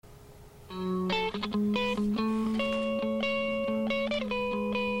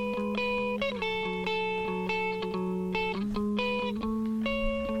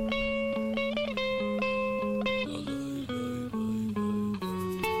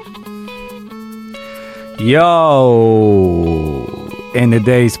Yo! In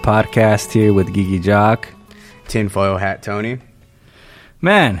today's podcast here with Geeky Jock. Tinfoil Hat Tony.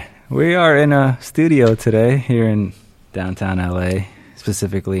 Man, we are in a studio today here in downtown LA,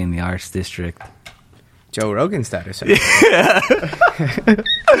 specifically in the Arts District. Joe Rogan status.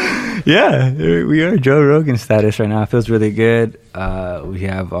 Yeah, we are Joe Rogan status right now. It feels really good. We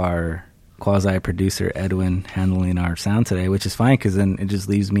have our quasi-producer Edwin handling our sound today, which is fine because then it just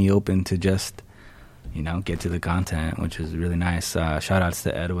leaves me open to just, get to the content, which is really nice. Shout outs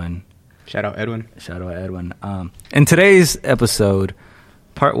to Edwin. Shout out Edwin. In today's episode,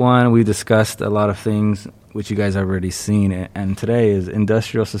 part one, we discussed a lot of things which you guys have already seen. And today is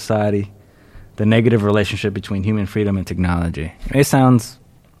industrial society, the negative relationship between human freedom and technology. It sounds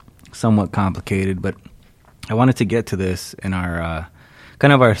somewhat complicated, but I wanted to get to this in our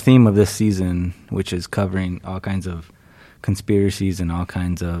kind of our theme of this season, which is covering all kinds of conspiracies and all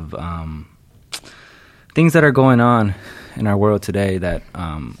kinds of things that are going on in our world today that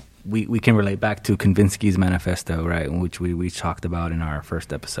we can relate back to Kavinsky's manifesto, right, which we talked about in our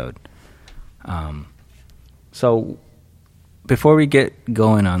first episode. So before we get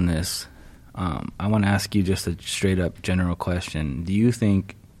going on this, I want to ask you just a straight-up general question. Do you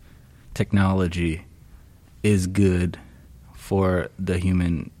think technology is good for the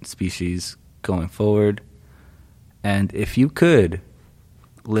human species going forward? And if you could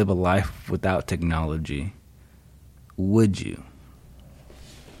live a life without technology, would you?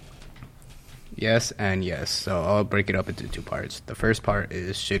 Yes and yes. So I'll break it up into two parts. The first part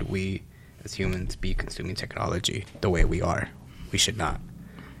is, should we as humans be consuming technology the way we are? We should not.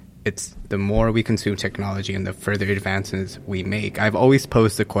 It's the more we consume technology and the further advances we make. I've always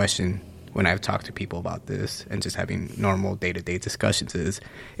posed the question when I've talked to people about this and just having normal day-to-day discussions is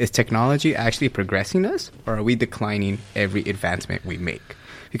technology actually progressing us, or are we declining every advancement we make?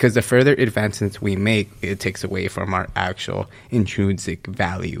 Because the further advancements we make, it takes away from our actual intrinsic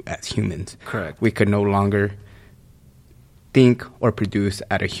value as humans. Correct. We could no longer think or produce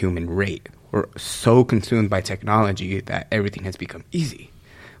at a human rate. We're so consumed by technology that everything has become easy.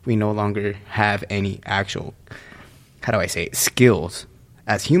 We no longer have any actual, skills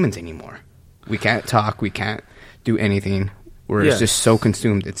as humans anymore. We can't talk. We can't do anything. We're just so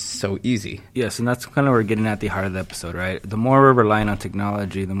consumed. It's so easy. Yes, and that's kind of where we're getting at the heart of the episode, right? The more we're relying on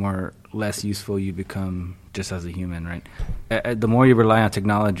technology, the more less useful you become just as a human, right? The more you rely on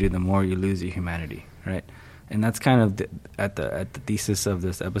technology, the more you lose your humanity, right? And that's kind of at the thesis of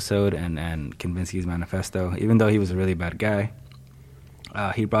this episode and Kavinsky's manifesto. Even though he was a really bad guy,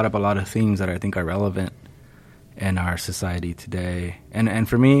 he brought up a lot of themes that I think are relevant in our society today. And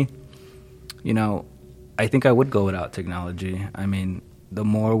for me, I think I would go without technology. I mean, the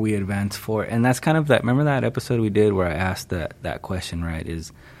more we advance forward, and that's kind of that. Remember that episode we did where I asked that question, right?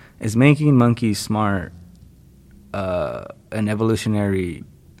 Is making monkeys smart an evolutionary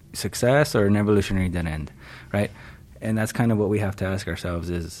success or an evolutionary dead end, right? And that's kind of what we have to ask ourselves: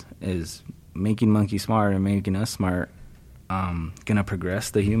 is making monkeys smart and making us smart gonna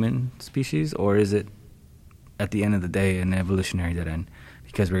progress the human species, or is it at the end of the day an evolutionary dead end?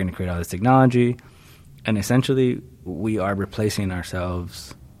 Because we're gonna create all this technology. And essentially, we are replacing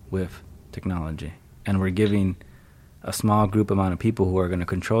ourselves with technology. And we're giving a small group amount of people who are going to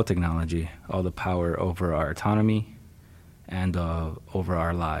control technology all the power over our autonomy and over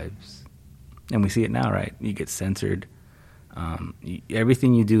our lives. And we see it now, right? You get censored.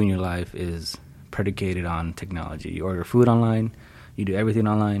 Everything you do in your life is predicated on technology. You order food online. You do everything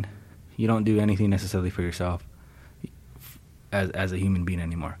online. You don't do anything necessarily for yourself as a human being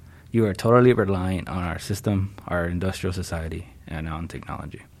anymore. You are totally reliant on our system, our industrial society, and on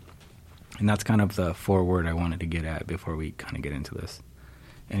technology. And that's kind of the foreword I wanted to get at before we kind of get into this.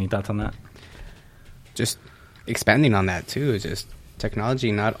 Any thoughts on that? Just expanding on that, too, is just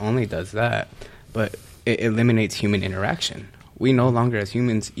technology not only does that, but it eliminates human interaction. We no longer, as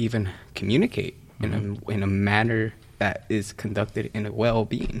humans, even communicate in a manner that is conducted in a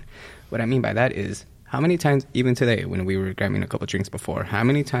well-being. What I mean by that is, how many times, even today, when we were grabbing a couple drinks before, how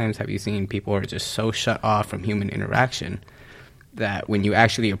many times have you seen people are just so shut off from human interaction that when you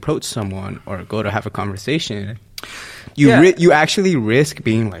actually approach someone or go to have a conversation, you actually risk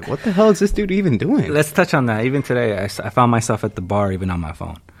being like, what the hell is this dude even doing? Let's touch on that. Even today, I found myself at the bar, even on my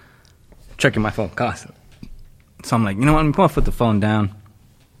phone, checking my phone constantly. So I'm like, you know what, I'm going to put the phone down.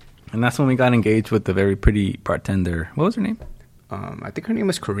 And that's when we got engaged with the very pretty bartender. What was her name? I think her name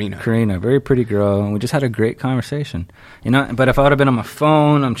was Karina. Karina, very pretty girl, and we just had a great conversation. But if I would have been on my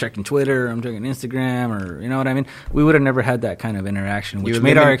phone, I'm checking Twitter, I'm checking Instagram, or you know what I mean, we would have never had that kind of interaction, which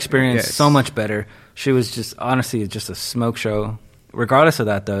made our experience so much better. She was just, honestly, just a smoke show. Regardless of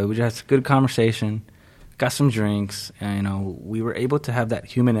that, though, we just had a good conversation, got some drinks, and, you know, we were able to have that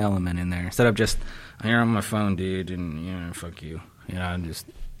human element in there instead of just, here on my phone, dude, and, you know, fuck you. You know, just,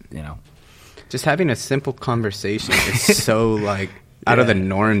 you know. Just having a simple conversation is so, like, out of the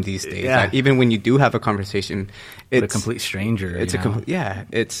norm these days. Yeah. Like, even when you do have a conversation, it's With a complete stranger. It's you know?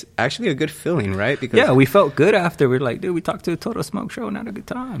 it's actually a good feeling, right? Because Yeah, we felt good after. We're like, dude, we talked to a Total Smoke Show and had a good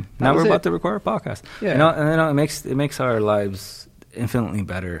time. Now we're about to record a podcast. Yeah. You know, and, you know, it makes our lives infinitely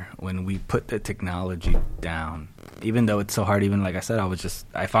better when we put the technology down. Even though it's so hard, even like I said,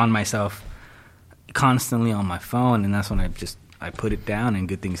 I found myself constantly on my phone, and that's when I put it down and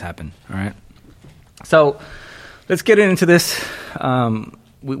good things happen. All right. So let's get into this.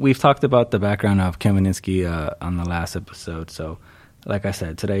 We've talked about the background of Kaminsky on the last episode. So, like I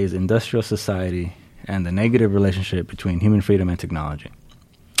said, today is industrial society and the negative relationship between human freedom and technology.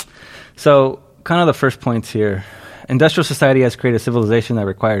 So, kind of the first points here. Industrial society has created a civilization that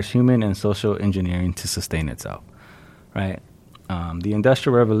requires human and social engineering to sustain itself, right? The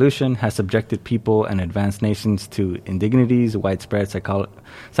Industrial Revolution has subjected people and advanced nations to indignities, widespread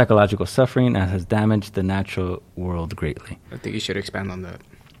psychological suffering, and has damaged the natural world greatly. I think you should expand on that.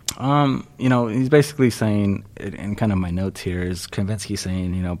 You know, he's basically saying, in kind of my notes here, is Kaminsky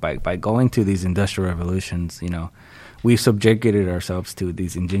saying, you know, by going to these industrial revolutions, you know, we've subjugated ourselves to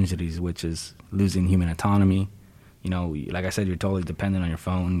these indignities, which is losing human autonomy. You know, like I said, you're totally dependent on your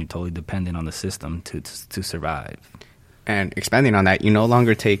phone. You're totally dependent on the system to survive. And expanding on that, you no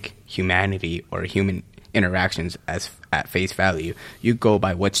longer take humanity or human interactions as at face value. You go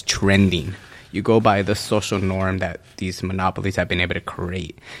by what's trending. You go by the social norm that these monopolies have been able to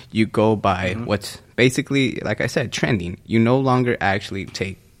create. You go by what's basically, like I said, trending. You no longer actually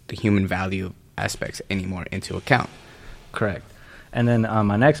take the human value aspects anymore into account. Correct. And then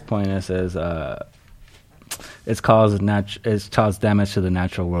my next point is it's caused damage to the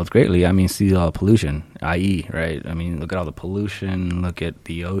natural world greatly. I mean, see all the pollution, i.e., right? I mean, look at all the pollution, look at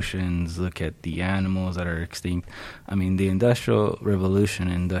the oceans, look at the animals that are extinct. I mean, the Industrial Revolution,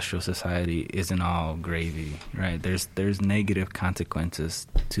 industrial society isn't all gravy, right? There's negative consequences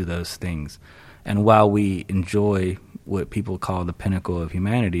to those things. And while we enjoy what people call the pinnacle of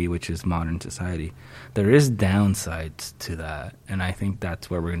humanity, which is modern society, there is downsides to that, and I think that's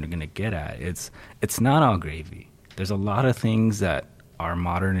where we're going to get at. It's not all gravy. There's a lot of things that our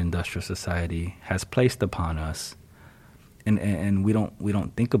modern industrial society has placed upon us, and we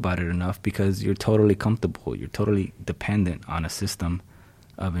don't think about it enough because you're totally comfortable. You're totally dependent on a system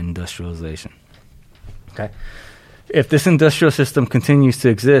of industrialization. Okay, if this industrial system continues to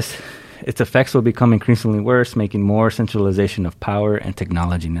exist, its effects will become increasingly worse, making more centralization of power and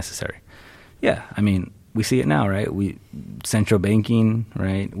technology necessary. Yeah, I mean, we see it now, right? Central banking,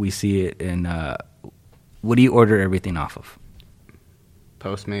 right? We see it in, what do you order everything off of?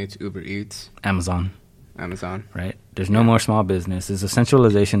 Postmates, Uber Eats. Amazon. Right? There's no more small business. There's a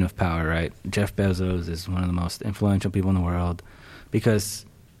centralization of power, right? Jeff Bezos is one of the most influential people in the world because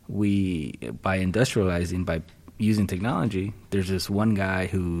by industrializing, by using technology, there's this one guy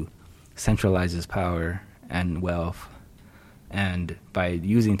who centralizes power and wealth, and by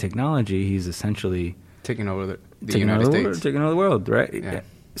using technology, he's essentially taking over the United States, taking over the world, right? Yeah.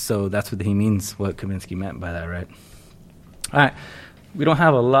 So that's what he means. What Kaminsky meant by that, right? All right, we don't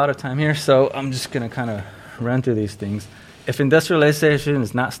have a lot of time here, so I'm just gonna kind of run through these things. If industrialization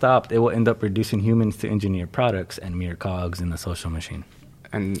is not stopped, it will end up reducing humans to engineered products and mere cogs in the social machine.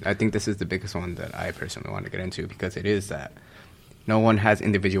 And I think this is the biggest one that I personally want to get into because it is that no one has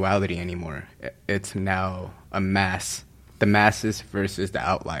individuality anymore. It's now a mass, the masses versus the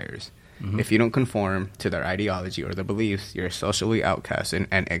outliers. Mm-hmm. If you don't conform to their ideology or their beliefs, you're socially outcasted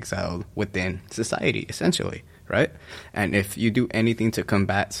and exiled within society, essentially, right? And if you do anything to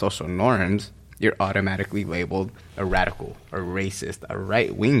combat social norms, you're automatically labeled a radical, a racist, a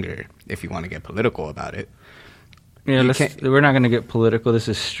right-winger, if you want to get political about it. Yeah, we're not going to get political. This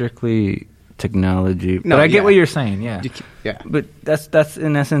is strictly technology. But I get what you're saying, yeah. But that's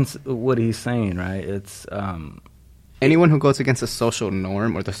in essence what he's saying, right? It's anyone who goes against the social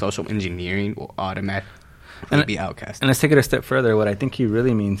norm or the social engineering will automatically be outcast. And let's take it a step further. What I think he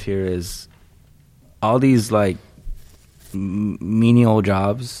really means here is all these like menial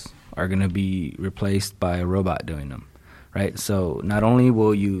jobs are going to be replaced by a robot doing them, right? So not only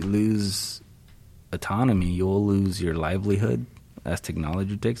will you lose autonomy, you'll lose your livelihood as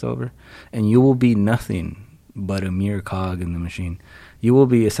technology takes over, and you will be nothing but a mere cog in the machine. You will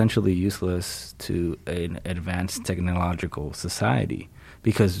be essentially useless to an advanced technological society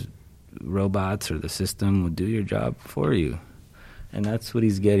because robots or the system will do your job for you. And that's what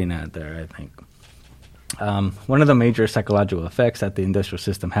he's getting at there, I think. One of the major psychological effects that the industrial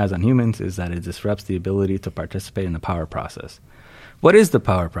system has on humans is that it disrupts the ability to participate in the power process. What is the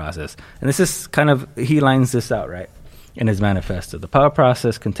power process? And this is kind of, he lines this out, right, in his manifesto. The power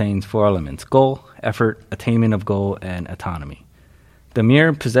process contains 4 elements: goal, effort, attainment of goal, and autonomy. The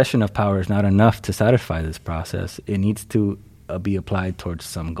mere possession of power is not enough to satisfy this process. It needs to be applied towards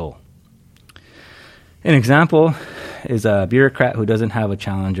some goal. An example is a bureaucrat who doesn't have a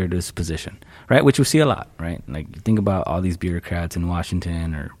challenger to his position, right? Which we see a lot, right? Like, think about all these bureaucrats in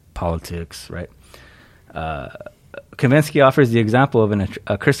Washington or politics, right? Kavinsky offers the example of an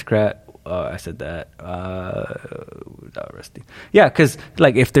aristocrat. I said that. Yeah, because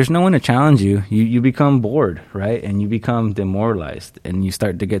like if there's no one to challenge you, you become bored, right? And you become demoralized, and you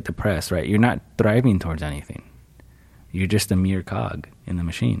start to get depressed, right? You're not thriving towards anything. You're just a mere cog in the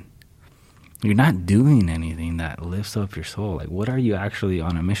machine. You're not doing anything that lifts up your soul. Like, what are you actually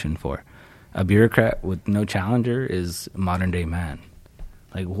on a mission for? A bureaucrat with no challenger is modern day man.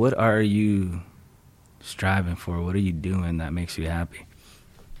 Like, what are you striving for? What are you doing that makes you happy?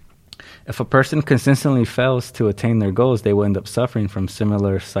 If a person consistently fails to attain their goals, they will end up suffering from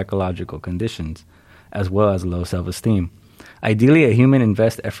similar psychological conditions, as well as low self-esteem. Ideally, a human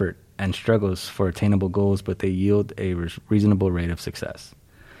invests effort and struggles for attainable goals, but they yield a reasonable rate of success.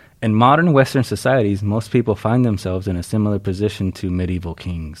 In modern Western societies, most people find themselves in a similar position to medieval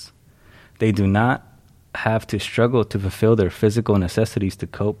kings. They do not have to struggle to fulfill their physical necessities to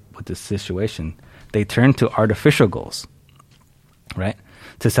cope with the situation. They turn to artificial goals, right,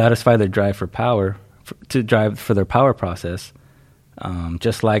 to satisfy their drive for power, to drive for their power process.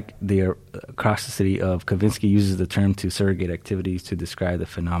 Just like the Acrosity of Kavinsky uses the term to surrogate activities to describe the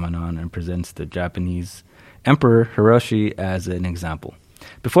phenomenon and presents the Japanese Emperor Hiroshi as an example.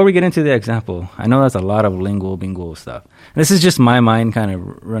 Before we get into the example, I know that's a lot of lingual bingo stuff. And this is just my mind kind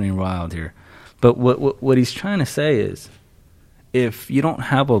of running wild here. But what he's trying to say is, if you don't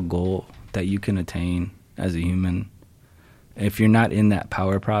have a goal that you can attain as a human, if you're not in that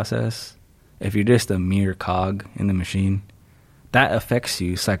power process, if you're just a mere cog in the machine, that affects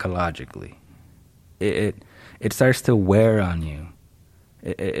you psychologically. It starts to wear on you.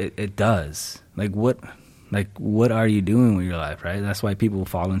 It does. Like what are you doing with your life, right? That's why people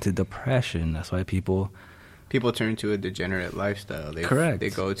fall into depression. That's why people turn to a degenerate lifestyle. Correct. They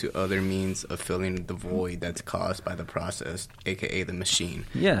go to other means of filling the void that's caused by the process, aka the machine.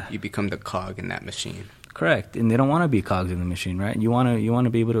 Yeah. You become the cog in that machine. Correct. And they don't want to be cogs in the machine, right? You want to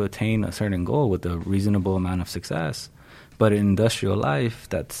be able to attain a certain goal with a reasonable amount of success. But in industrial life,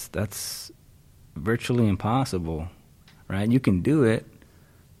 that's virtually impossible, right? You can do it,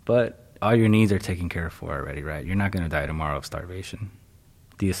 but all your needs are taken care of for already, right? You're not going to die tomorrow of starvation.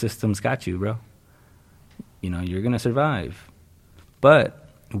 The system's got you, bro. You know, you're going to survive. But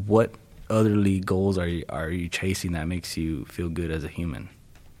what otherly goals are you chasing that makes you feel good as a human,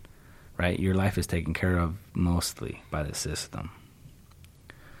 right? Your life is taken care of mostly by the system.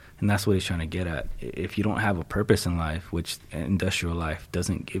 And that's what he's trying to get at. If you don't have a purpose in life, which industrial life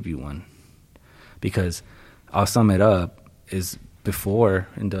doesn't give you one, because I'll sum it up, is before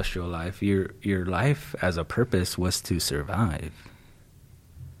industrial life, your life as a purpose was to survive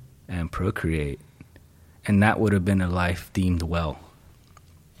and procreate. And that would have been a life deemed well.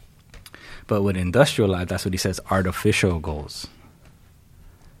 But with industrial life, that's what he says, artificial goals.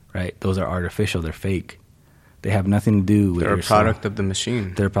 Right? Those are artificial. They're fake. They have nothing to do with They're a product of the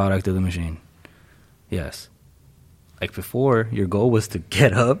machine. They're a product of the machine. Yes. Like before, your goal was to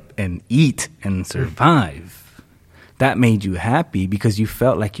get up and eat and survive. That made you happy because you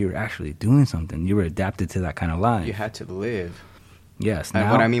felt like you were actually doing something. You were adapted to that kind of life. You had to live. Yes. And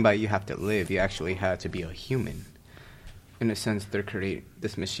what I mean by you have to live, you actually had to be a human. In a sense,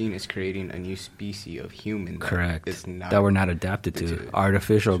 this machine is creating a new species of human. Correct. That we're not adapted to.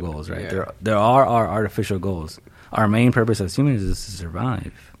 Artificial goals, right? Yeah. There are our artificial goals. Our main purpose as humans is to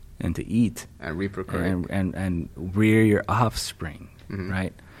survive and to eat. And reproduce. And rear your offspring, Mm-hmm.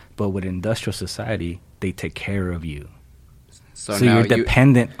 right? But with industrial society, they take care of you. So now you're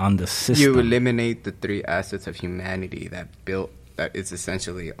dependent on the system. You eliminate the 3 assets of humanity that is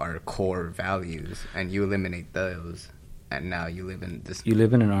essentially our core values, and you eliminate those. And now you live in this. You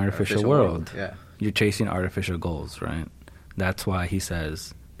live in an artificial world. Yeah, you're chasing artificial goals, right? That's why he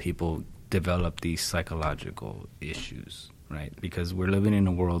says people develop these psychological issues, right? Because we're living in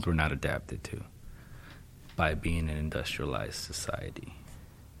a world we're not adapted to by being an industrialized society,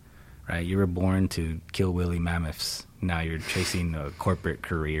 right? You were born to kill woolly mammoths. Now you're chasing a corporate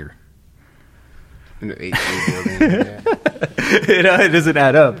career. In the 18 building. Yeah. It doesn't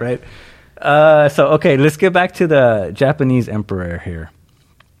add up, right? So, okay, let's get back to the Japanese emperor here.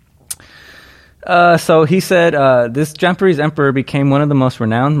 So he said this Japanese emperor became one of the most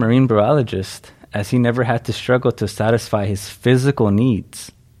renowned marine biologists, as he never had to struggle to satisfy his physical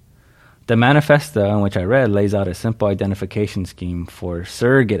needs. The manifesto in which I read lays out a simple identification scheme for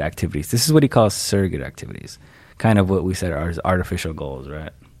surrogate activities. This is what he calls surrogate activities, kind of what we said are artificial goals,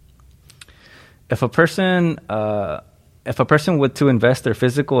 right? If a person were to invest their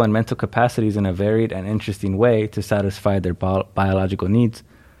physical and mental capacities in a varied and interesting way to satisfy their biological needs,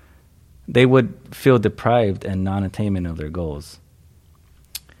 they would feel deprived and non-attainment of their goals.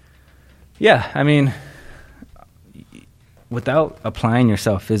 Yeah, I mean, without applying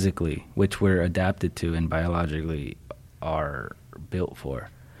yourself physically, which we're adapted to and biologically are built for,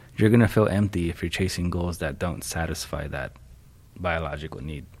 you're going to feel empty if you're chasing goals that don't satisfy that biological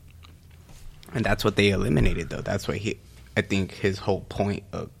need. And that's what they eliminated, though. That's what I think his whole point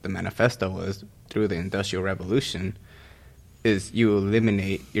of the manifesto was, through the Industrial Revolution, is you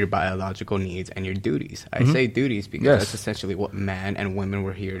eliminate your biological needs and your duties. I say duties because that's essentially what man and women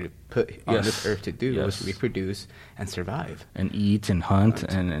were here to put on this earth to do, was reproduce and survive. And eat and hunt.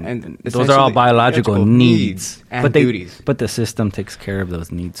 And those are all biological needs. And duties. But the system takes care of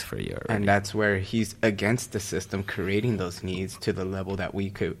those needs for you already. And that's where he's against the system creating those needs to the level that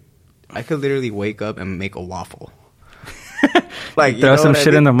I could literally wake up and make a waffle. Like, throw some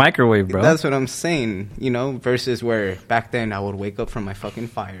shit in the microwave, bro. That's what I'm saying, versus where back then I would wake up from my fucking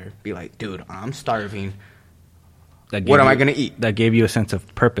fire, be like, dude, I'm starving. What am I going to eat? That gave you a sense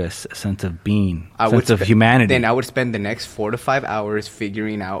of purpose, a sense of being, a sense of humanity. Then I would spend the next 4 to 5 hours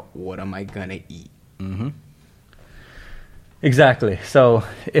figuring out what am I going to eat. Mm-hmm. Exactly. So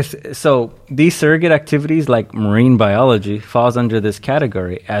these surrogate activities, like marine biology, falls under this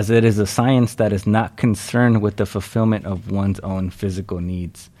category, as it is a science that is not concerned with the fulfillment of one's own physical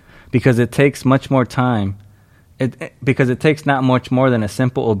needs, because it takes much more time. Because it takes not much more than a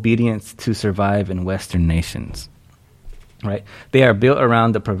simple obedience to survive in Western nations. Right? They are built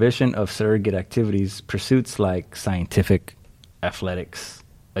around the provision of surrogate activities, pursuits like scientific, athletic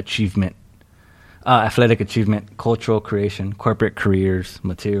achievement, cultural creation, corporate careers,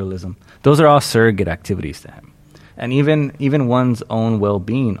 materialism. Those are all surrogate activities to him. And even one's own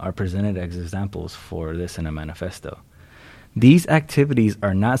well-being are presented as examples for this in a manifesto. These activities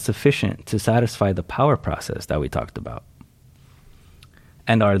are not sufficient to satisfy the power process that we talked about,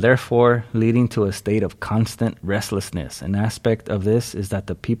 and are therefore leading to a state of constant restlessness. An aspect of this is that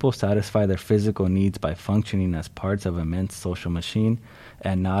the people satisfy their physical needs by functioning as parts of an immense social machine,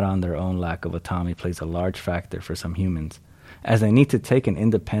 and not on their own. Lack of autonomy plays a large factor for some humans, as they need to take an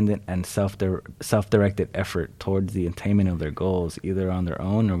independent and self-directed effort towards the attainment of their goals, either on their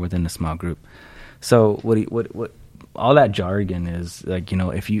own or within a small group. So what all that jargon is, like,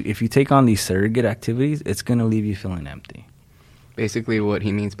 if you take on these surrogate activities, it's going to leave you feeling empty. Basically, what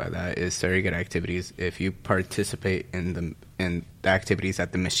he means by that is surrogate activities. If you participate in the activities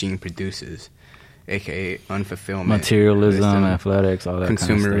that the machine produces, aka unfulfillment, materialism, athletics, all that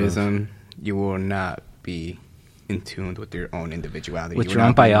consumerism, kind of stuff, you will not be in tune with your own individuality. With your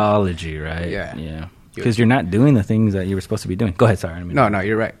own biology, right? Yeah. Because you're not doing the things that you were supposed to be doing. Go ahead, sorry. No,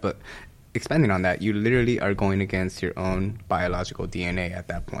 you're right. But expanding on that, you literally are going against your own biological DNA at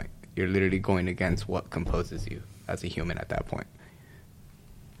that point. You're literally going against what composes you as a human at that point.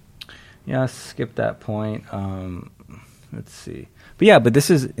 Yeah, skip that point. Let's see. But this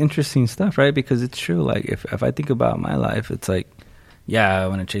is interesting stuff, right? Because it's true. Like, if I think about my life, it's like, yeah, I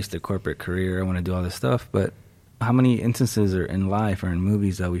want to chase the corporate career. I want to do all this stuff. But how many instances are in life or in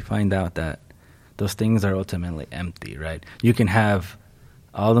movies that we find out that those things are ultimately empty, right? You can have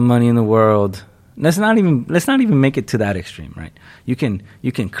all the money in the world. Let's not even make it to that extreme, right? You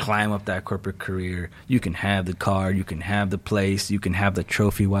can climb up that corporate career. You can have the car. You can have the place. You can have the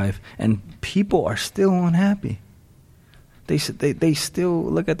trophy wife, and people are still unhappy. They still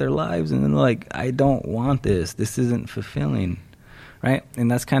look at their lives and they're like, I don't want this. This isn't fulfilling, right? And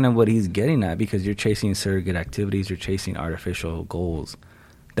that's kind of what he's getting at, because you're chasing surrogate activities. You're chasing artificial goals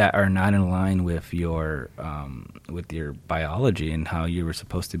that are not in line with your biology and how you were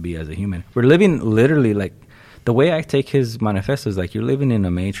supposed to be as a human. We're living literally, like, the way I take his manifesto is like you're living in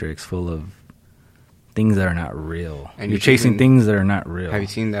a matrix full of things that are not real. And you're chasing things that are not real. Have you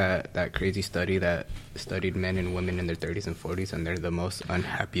seen that crazy study that studied men and women in their 30s and 40s, and they're the most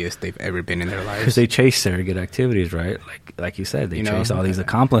unhappiest they've ever been in their lives? Because they chase surrogate activities, right? Like you said, they chase all these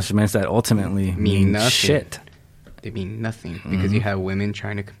accomplishments that ultimately mean shit. They mean nothing because you have women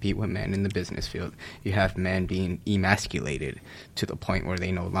trying to compete with men in the business field. You have men being emasculated to the point where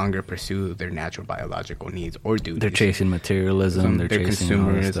they no longer pursue their natural biological needs or duties. They're chasing materialism. They're chasing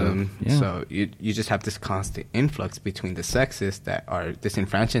consumerism. Yeah. So you just have this constant influx between the sexes that are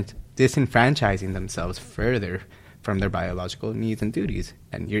disenfranchising themselves further from their biological needs and duties.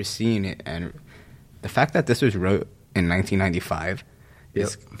 And you're seeing it. And the fact that this was wrote in 1995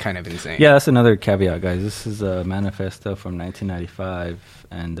 is kind of insane. Yeah, that's another caveat, guys. This is a manifesto from 1995,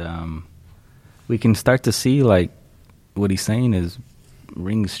 and we can start to see like what he's saying is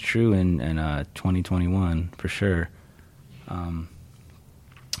rings true in 2021 for sure.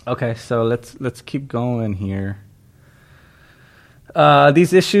 Okay, so let's keep going here.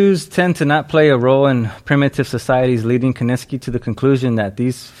 These issues tend to not play a role in primitive societies, leading Kaczynski to the conclusion that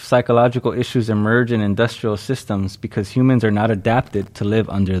these psychological issues emerge in industrial systems because humans are not adapted to live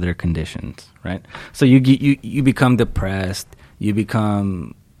under their conditions, right? So you become depressed, you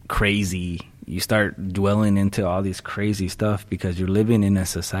become crazy, you start dwelling into all these crazy stuff because you're living in a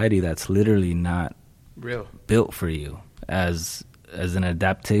society that's literally not real built for you as an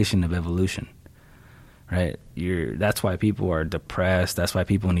adaptation of evolution. Right, that's why people are depressed. That's why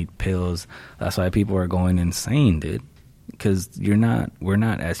people need pills. That's why people are going insane, dude. Because we're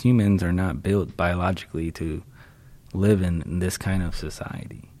not as humans are not built biologically to live in this kind of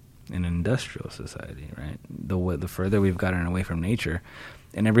society, an industrial society, right? The further we've gotten away from nature,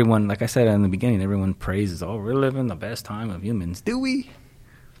 and everyone, like I said in the beginning, everyone praises, oh, we're living the best time of humans. Do we?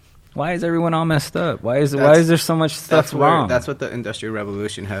 Why is everyone all messed up? Why is there so much stuff wrong? That's what the Industrial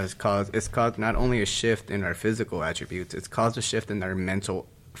Revolution has caused. It's caused not only a shift in our physical attributes, it's caused a shift in our mental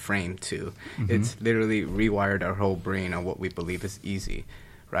frame too. Mm-hmm. It's literally rewired our whole brain on what we believe is easy,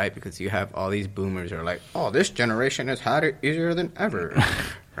 right? Because you have all these boomers who are like, oh, this generation has had it easier than ever,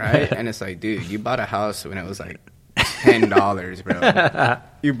 right? And it's like, dude, you bought a house when it was like $10, bro.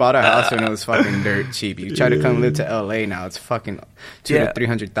 You bought a house when it was fucking dirt cheap. You try to come live to LA now, it's fucking $200,000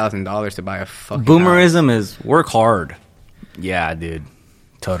 to $300,000 to buy a fucking boomerism house. Is work hard. Yeah, dude.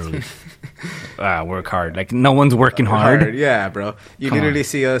 Totally. Work hard. Like, no one's working hard. Yeah, bro. You literally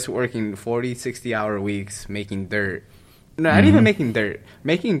see us working 40, 60-hour weeks, making dirt. Not even making dirt.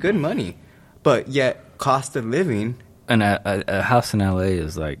 Making good money. But yet, cost of living. And a house in LA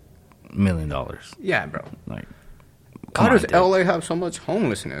is like $1 million. Yeah, bro. Like, how does LA have so much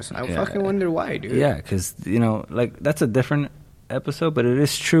homelessness? I fucking wonder why, dude. Yeah, because, like, that's a different episode, but it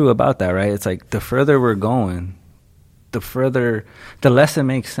is true about that, right? It's like the further we're going, the less it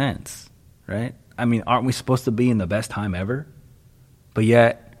makes sense, right? I mean, aren't we supposed to be in the best time ever? But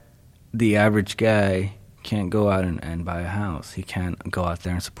yet, the average guy can't go out and buy a house. He can't go out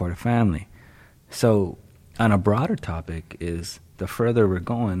there and support a family. So, on a broader topic is the further we're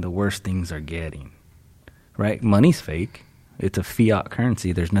going, the worse things are getting. Right? Money's fake. It's a fiat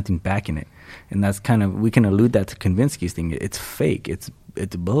currency. There's nothing backing it. And that's we can allude that to Kaczynski's thing. It's fake. It's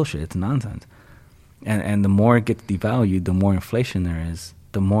bullshit. It's nonsense. And the more it gets devalued, the more inflation there is,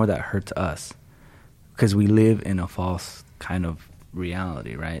 the more that hurts us. Because we live in a false kind of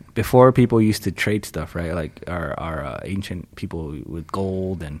reality, right? Before, people used to trade stuff, right? Like our ancient people with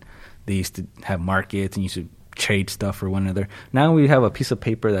gold, and they used to have markets and used to trade stuff for one another. Now we have a piece of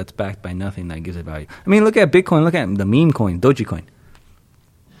paper that's backed by nothing that gives it value. I mean, look at Bitcoin. Look at the meme coin, Dogecoin.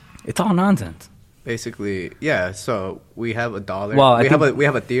 It's all nonsense. Basically, yeah. So we have a dollar. Well, we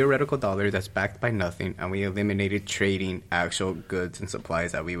have a theoretical dollar that's backed by nothing, and we eliminated trading actual goods and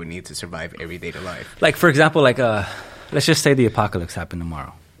supplies that we would need to survive every day to life. Like, for example, let's just say the apocalypse happened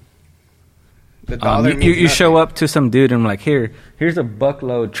tomorrow. The dollar you show up to some dude and I'm like, here's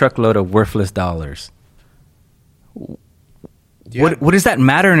a truckload of worthless dollars. What does that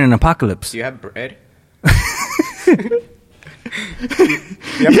matter in an apocalypse? Do you have bread?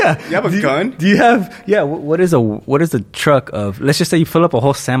 You have a gun? Do you have? Yeah. What is a truck of? Let's just say you fill up a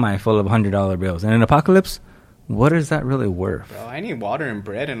whole semi full of $100 bills. In an apocalypse, what is that really worth? Bro, I need water and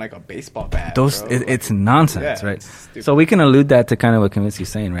bread and like a baseball bat. It's nonsense, right? So we can allude that to kind of what Kaczynski's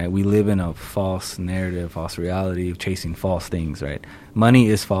saying, right? We live in a false narrative, false reality, chasing false things, right? Money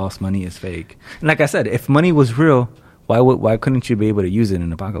is false, money is fake. And like I said, if money was real, why couldn't you be able to use it in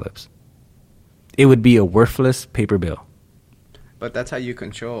an apocalypse? It would be a worthless paper bill. But that's how you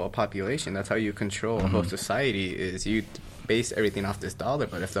control a population. That's how you control a whole society. Is you base everything off this dollar.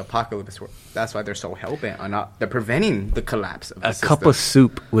 But if the apocalypse, that's why they're so hell-bent on they're preventing the collapse of the system. Cup of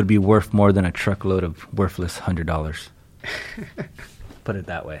soup would be worth more than a truckload of worthless $100. Put it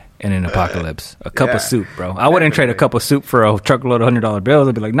that way. In an apocalypse. A cup Yeah, of soup, bro. I wouldn't trade a definitely. cup of soup for a truckload of $100 bills.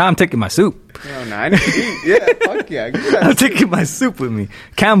 I'd be like, nah, I'm taking my soup. No, I need to eat. Yeah, fuck yeah. Give me that I'm soup. taking my soup with me.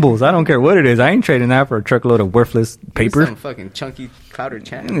 Campbell's, I don't care what it is. I ain't trading that for a truckload of worthless Give me paper. some fucking chunky chowder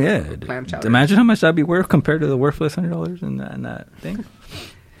chowder. Yeah. Clam chowder. Imagine how much that'd be worth compared to the worthless $100 in that thing.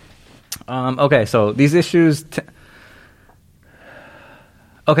 Okay, so these issues...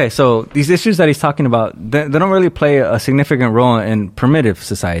 so these issues that he's talking about, they don't really play a significant role in primitive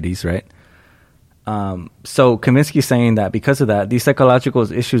societies, right? So Kaminsky's saying that because of that, these psychological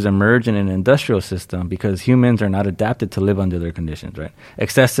issues emerge in an industrial system because humans are not adapted to live under their conditions, right?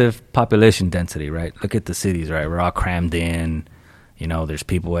 Excessive population density, right? Look at the cities, right? We're all crammed in. You know, there's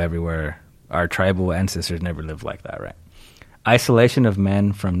people everywhere. Our tribal ancestors never lived like that, right? Isolation of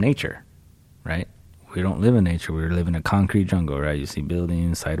men from nature, right? We don't live in nature. We live in a concrete jungle, right? You see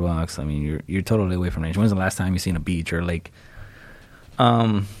buildings, sidewalks. I mean, you're totally away from nature. When's the last time you seen a beach or a lake?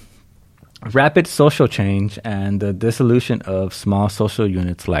 Rapid social change and the dissolution of small social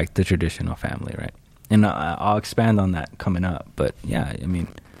units like the traditional family, right? And I'll expand on that coming up. But yeah, I mean,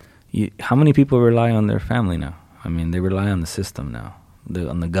 how many people rely on their family now? I mean, they rely on the system now,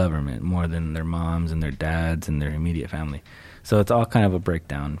 on the government more than their moms and their dads and their immediate family. So it's all kind of a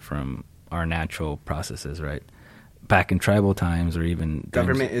breakdown from our natural processes, right? Back in tribal times or even...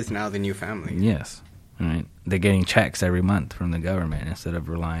 Government is now the new family. Yes, right? They're getting checks every month from the government instead of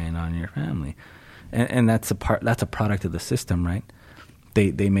relying on your family. And that's a product of the system, right?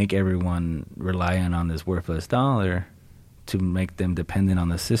 They make everyone relying on this worthless dollar to make them dependent on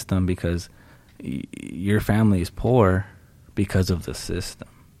the system because your family is poor because of the system,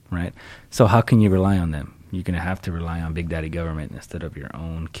 right? So how can you rely on them? You're going to have to rely on Big Daddy government instead of your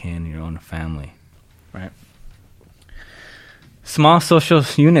own kin, your own family, right? Small social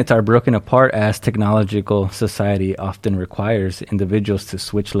units are broken apart as technological society often requires individuals to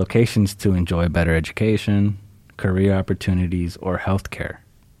switch locations to enjoy better education, career opportunities, or health care.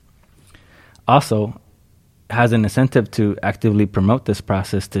 Also, has an incentive to actively promote this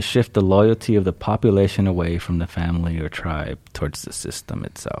process to shift the loyalty of the population away from the family or tribe towards the system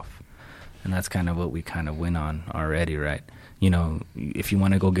itself. And that's kind of what we kind of went on already, right? You know, if you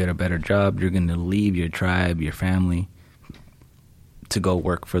want to go get a better job, you're going to leave your tribe, your family, to go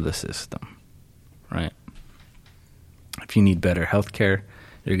work for the system, right? If you need better health care,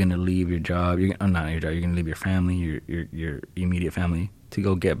 you're going to leave your job. Not your job. You're going to leave your family, your immediate family, to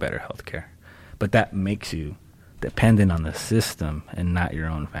go get better health care. But that makes you dependent on the system and not your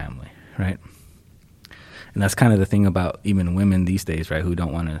own family, right? And that's kind of the thing about even women these days, right, who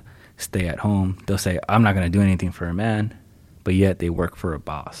don't want to stay at home. They'll say, I'm not going to do anything for a man, but yet they work for a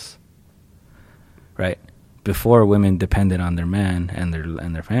boss, right? Before, women depended on their man and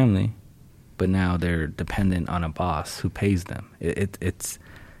their family, but now they're dependent on a boss who pays them.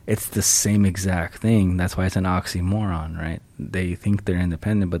 It's the same exact thing. That's why it's an oxymoron, right? They think they're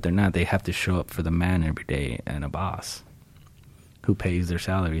independent, but they're not. They have to show up for the man every day and a boss who pays their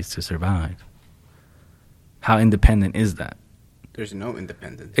salaries to survive. How independent is that? There's no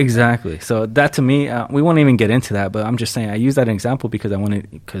independence. Exactly. So that, to me, we won't even get into that, but I'm just saying I use that example because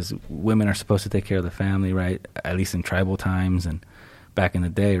because women are supposed to take care of the family, right? At least in tribal times and back in the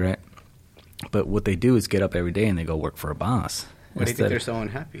day, right? But what they do is get up every day and they go work for a boss. Why do you think they're so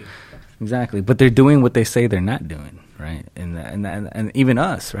unhappy? Exactly. But they're doing what they say they're not doing, right? And even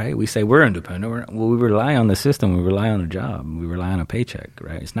us, right? We say we're independent. We rely on the system. We rely on a job. We rely on a paycheck,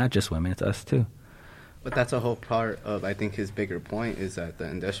 right? It's not just women. It's us too. But that's a whole part of, I think, his bigger point is that the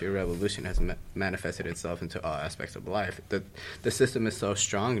Industrial Revolution has manifested itself into all aspects of life. The system is so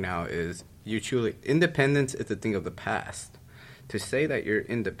strong now is you truly... Independence is a thing of the past. To say that you're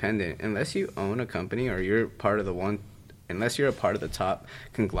independent, unless you own a company or you're part of unless you're a part of the top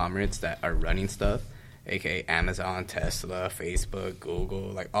conglomerates that are running stuff, aka Amazon, Tesla, Facebook, Google,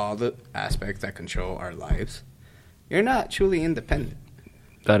 like all the aspects that control our lives, you're not truly independent.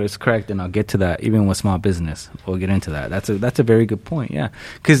 That is correct, and I'll get to that. Even with small business, we'll get into that. That's a very good point. Yeah,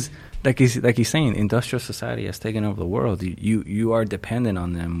 because like he's saying, industrial society has taken over the world. You are dependent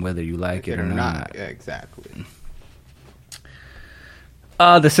on them whether you like it or not. Yeah, exactly.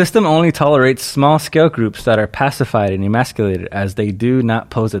 The system only tolerates small-scale groups that are pacified and emasculated as they do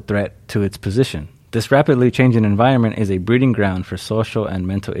not pose a threat to its position. This rapidly changing environment is a breeding ground for social and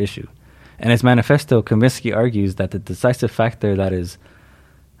mental issue. In his manifesto, Kaminsky argues that the decisive factor that is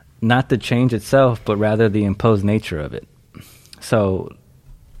not the change itself, but rather the imposed nature of it. So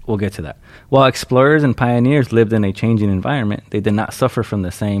we'll get to that. While explorers and pioneers lived in a changing environment, they did not suffer from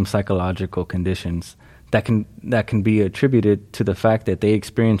the same psychological conditions that can be attributed to the fact that they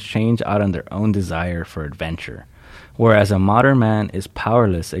experienced change out on their own desire for adventure. whereas a modern man is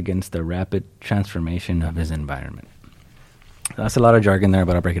powerless against the rapid transformation of his environment. That's a lot of jargon there,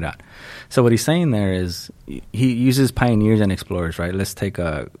 but I'll break it out. So what he's saying there is he uses pioneers and explorers, right? Let's take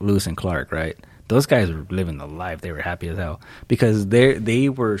Lewis and Clark, right? Those guys were living the life. They were happy as hell because they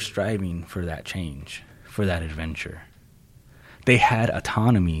were striving for that change, for that adventure. They had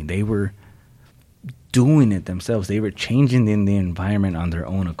autonomy. They were doing it themselves. They were changing the environment on their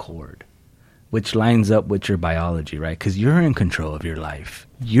own accord, which lines up with your biology, right? Because you're in control of your life.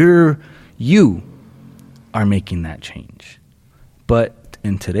 You are making that change. But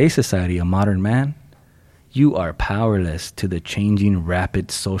in today's society, a modern man, you are powerless to the changing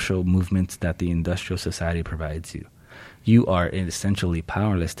rapid social movements that the industrial society provides you. You are essentially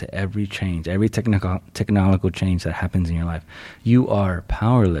powerless to every change, every technological change that happens in your life. You are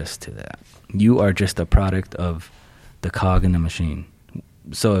powerless to that. You are just a product of the cog in the machine.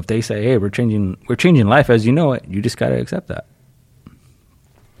 So if they say, "Hey, we're changing life as you know it," you just got to accept that.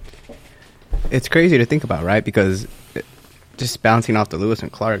 It's crazy to think about, right? Because just bouncing off the Lewis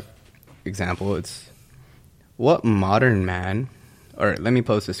and Clark example, it's what modern man, or let me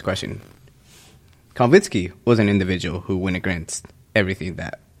pose this question. Kalvinsky was an individual who went against everything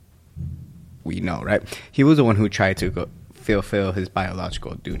that we know, right? He was the one who tried to fulfill his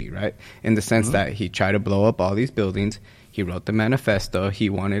biological duty, right? In the sense that he tried to blow up all these buildings. He wrote the manifesto. He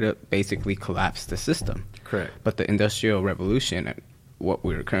wanted to basically collapse the system. Correct. But the Industrial Revolution, what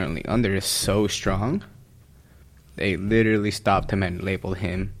we're currently under, is so strong. They literally stopped him and labeled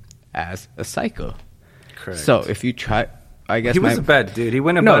him as a psycho. Correct. So if you try, I guess he was a bad dude. He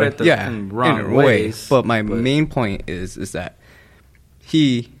went about it in wrong ways. But my main point is that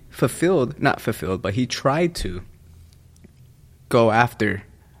he but he tried to go after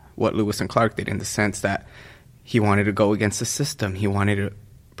what Lewis and Clark did, in the sense that he wanted to go against the system. He wanted to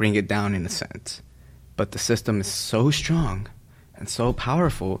bring it down, in a sense. But the system is so strong and so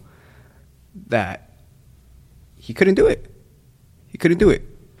powerful that he couldn't do it. He couldn't do it.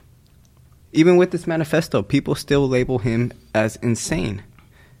 Even with this manifesto, people still label him as insane.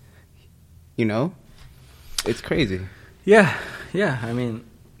 You know? It's crazy. Yeah. I mean,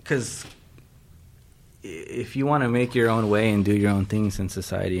 because if you want to make your own way and do your own things in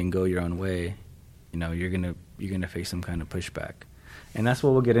society and go your own way, you know, you're gonna face some kind of pushback. And that's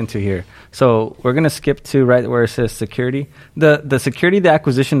what we'll get into here. So we're going to skip to right where it says security. The security, the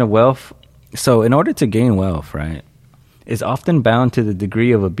acquisition of wealth. So in order to gain wealth, right, is often bound to the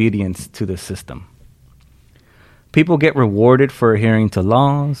degree of obedience to the system. People get rewarded for adhering to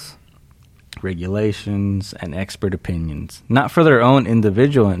laws, regulations, and expert opinions, not for their own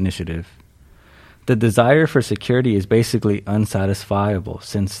individual initiative. The desire for security is basically unsatisfiable,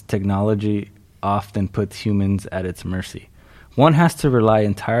 since technology often puts humans at its mercy. One has to rely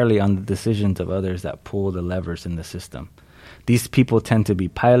entirely on the decisions of others that pull the levers in the system. These people tend to be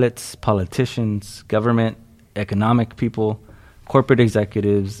pilots, politicians, government, economic people, corporate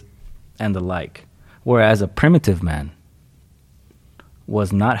executives, and the like, whereas a primitive man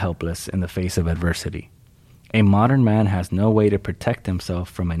was not helpless in the face of adversity. A modern man has no way to protect himself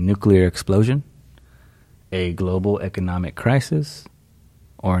from a nuclear explosion, a global economic crisis,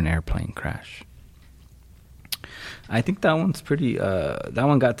 or an airplane crash. I think that one's pretty. That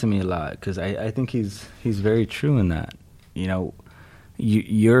one got to me a lot, because I think he's very true in that. You know,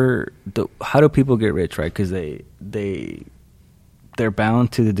 how do people get rich, right? Because they're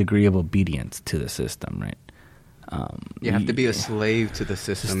bound to the degree of obedience to the system, right? You have to be a slave to the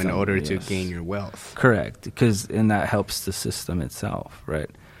system in order to gain your wealth. Correct, and that helps the system itself, right?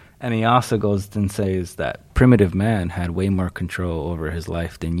 And he also goes and says that primitive man had way more control over his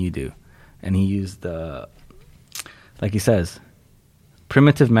life than you do, and he used like he says,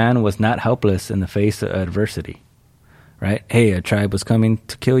 primitive man was not helpless in the face of adversity, right? Hey, a tribe was coming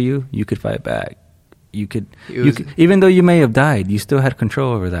to kill you. You could fight back. You could, even though you may have died, you still had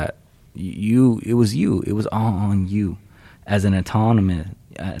control over that. It was you. It was all on you as an autonomy,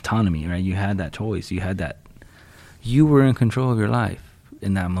 right? You had that choice. You were in control of your life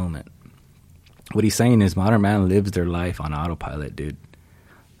in that moment. What he's saying is modern man lives their life on autopilot, dude.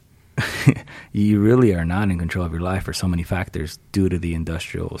 You really are not in control of your life for so many factors due to the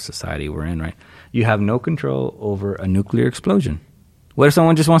industrial society we're in, right? You have no control over a nuclear explosion. What if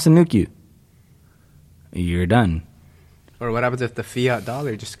someone just wants to nuke you? You're done. Or what happens if the fiat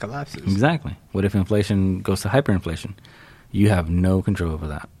dollar just collapses? Exactly. What if inflation goes to hyperinflation? You have no control over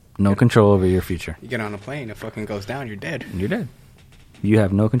that. No control over your future. You get on a plane, it fucking goes down, you're dead. You're dead. You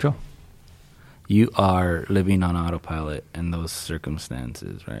have no control. You are living on autopilot in those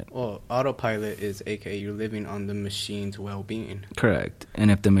circumstances, right? Well, autopilot is you're living on the machine's well-being. Correct.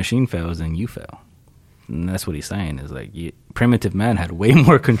 And if the machine fails, then you fail. And that's what he's saying is like primitive man had way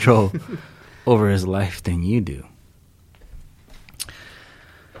more control over his life than you do.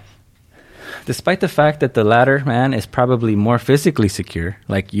 Despite the fact that the latter man is probably more physically secure,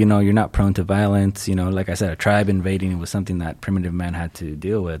 like, you're not prone to violence, like I said, a tribe invading was something that primitive man had to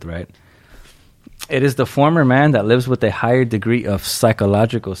deal with, right? It is the former man that lives with a higher degree of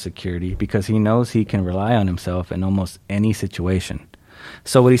psychological security because he knows he can rely on himself in almost any situation.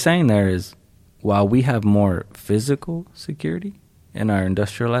 So what he's saying there is, while we have more physical security in our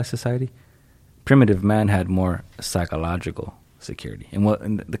industrialized society, primitive man had more psychological security.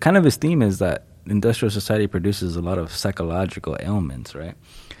 And the kind of his theme is that industrial society produces a lot of psychological ailments, right?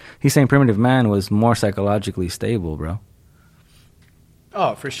 He's saying primitive man was more psychologically stable, bro.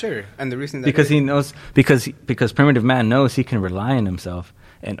 Oh, for sure. And the reason that because he knows because primitive man knows he can rely on himself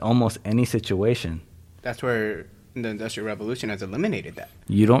in almost any situation. That's where the Industrial Revolution has eliminated that.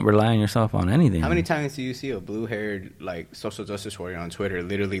 You don't rely on yourself on anything. How many times do you see a blue-haired social justice warrior on Twitter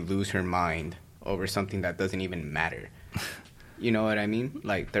literally lose her mind over something that doesn't even matter? You know what I mean?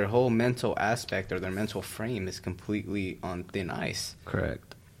 Like, their whole mental aspect or their mental frame is completely on thin ice.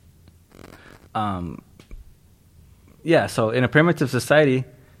 Correct. Yeah, so in a primitive society,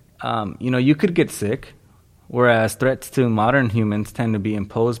 you could get sick, whereas threats to modern humans tend to be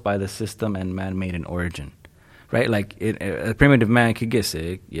imposed by the system and man-made in origin, right? Like, a primitive man could get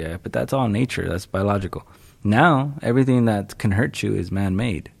sick, yeah, but that's all nature. That's biological. Now, everything that can hurt you is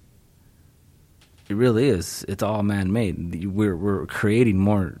man-made. It really is. It's all man-made. We're creating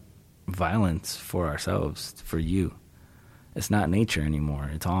more violence for ourselves, for you. It's not nature anymore.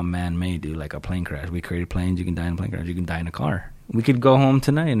 It's all man-made, dude. Like a plane crash. We created planes. You can die in a plane crash. You can die in a car. We could go home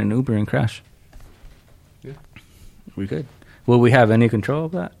tonight in an Uber and crash. Yeah. We could. Will we have any control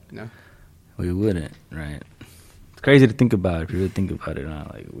of that? No. We wouldn't, right? It's crazy to think about. If you really think about it,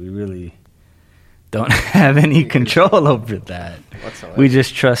 like, we really don't have any control over that. Whatsoever. We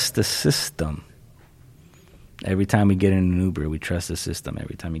just trust the system. Every time we get in an Uber, we trust the system.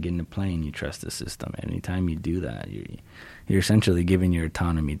 Every time you get in a plane, you trust the system. Anytime you do that, you're essentially giving your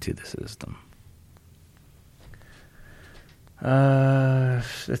autonomy to the system.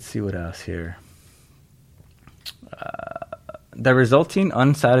 Let's see what else here. The resulting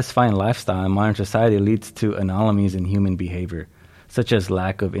unsatisfying lifestyle in modern society leads to anomalies in human behavior, such as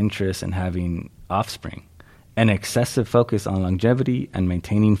lack of interest in having offspring, an excessive focus on longevity and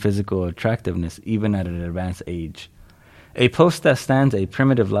maintaining physical attractiveness even at an advanced age. A post that stands a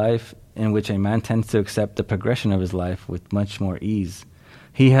primitive life in which a man tends to accept the progression of his life with much more ease.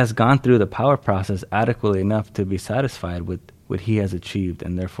 He has gone through the power process adequately enough to be satisfied with what he has achieved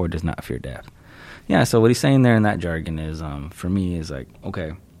and therefore does not fear death. Yeah, so what he's saying there in that jargon is, for me, is like,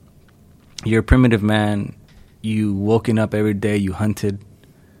 okay, you're a primitive man, you woken up every day, you hunted,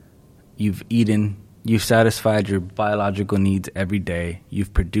 you've eaten, you've satisfied your biological needs every day.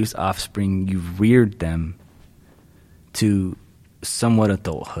 You've produced offspring. You've reared them to somewhat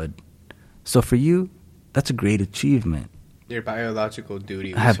adulthood. So for you, that's a great achievement. Your biological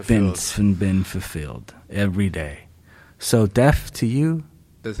duty have been fulfilled every day. So death to you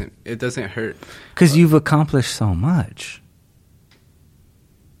doesn't hurt because you've accomplished so much.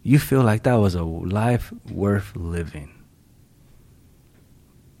 You feel like that was a life worth living.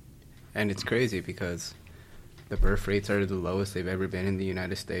 And it's crazy because the birth rates are the lowest they've ever been in the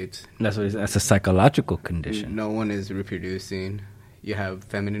United States. That's a psychological condition. No one is reproducing. You have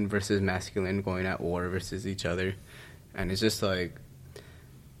feminine versus masculine going at war versus each other. And it's just like,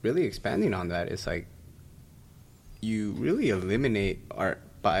 really expanding on that, it's like, you really eliminate our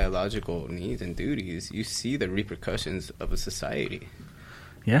biological needs and duties. You see the repercussions of a society.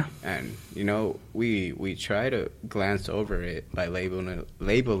 Yeah. And, we try to glance over it by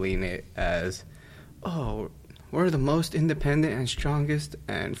labeling it as, oh, we're the most independent and strongest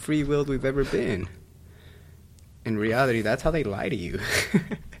and free-willed we've ever been. In reality, that's how they lie to you.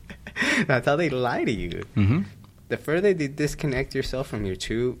 That's how they lie to you. Mm-hmm. The further you disconnect yourself from your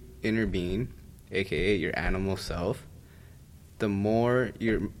true inner being, a.k.a. your animal self, the more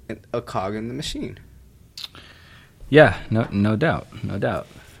you're a cog in the machine. Yeah, no doubt.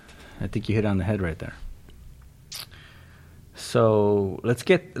 I think you hit on the head right there. So let's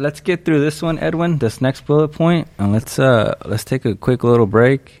get through this one, Edwin. This next bullet point, and let's take a quick little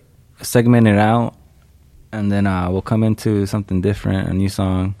break, segment it out, and then we'll come into something different, a new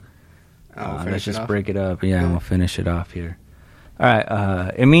song. Let's just break it up, and we'll finish it off here. All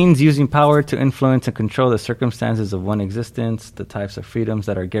right. It means using power to influence and control the circumstances of one's existence, the types of freedoms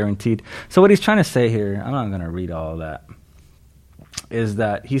that are guaranteed. So what he's trying to say here, I'm not going to read all of that, is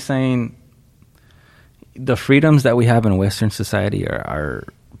that he's saying the freedoms that we have in Western society are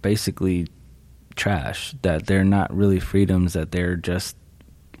basically trash, that they're not really freedoms, that they're just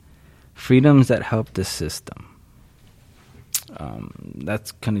freedoms that help the system.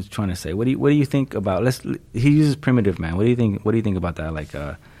 That's kind of trying to say. What do you think about? He uses primitive man. What do you think? What do you think about that?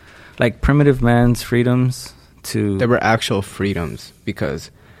 Like primitive man's freedoms to. There were actual freedoms,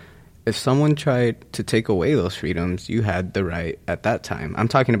 because if someone tried to take away those freedoms, you had the right at that time. I'm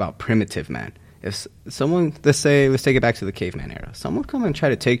talking about primitive man. If someone, let's take it back to the caveman era. Someone come and try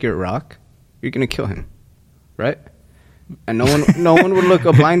to take your rock, you're gonna kill him, right? And no one would look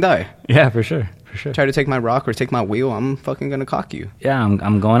a blind eye. Yeah, for sure. Try to take my rock or take my wheel, I'm fucking gonna cock you. Yeah,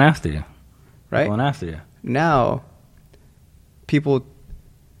 I'm going after you. Right? I'm going after you. Now, people,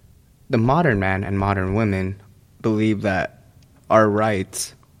 the modern man and modern women, believe that our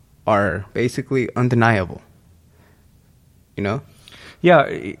rights are basically undeniable. You know?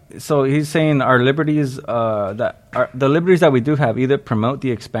 Yeah, so he's saying our liberties, the liberties that we do have, either promote the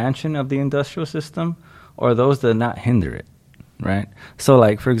expansion of the industrial system or those that not hinder it, right? So,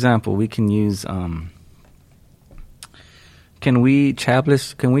 like, for example, we can use, can we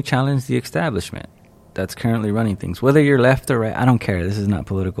challenge the establishment that's currently running things? Whether you're left or right, I don't care. This is not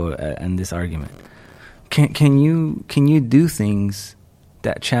political in this argument. Can you do things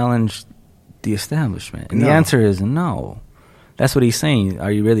that challenge the establishment? And No. the answer is no. That's what he's saying.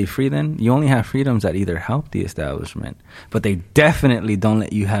 Are you really free then? You only have freedoms that either help the establishment, but they definitely don't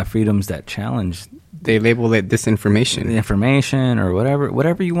let you have freedoms that challenge They label it disinformation. the information or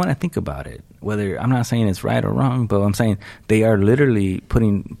whatever you want to think about it. Whether, I'm not saying it's right or wrong, but I'm saying they are literally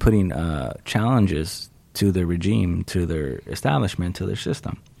putting challenges to the regime, to their establishment, to their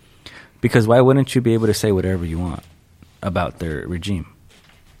system. Because why wouldn't you be able to say whatever you want about their regime,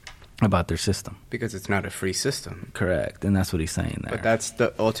 about their system? Because it's not a free system. Correct, and that's what he's saying there. But that's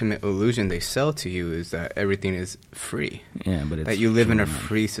the ultimate illusion they sell to you, is that everything is free. Yeah, but it's that you live in a true, man.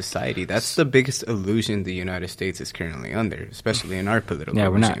 free society. That's the biggest illusion the United States is currently under, especially in our political Yeah,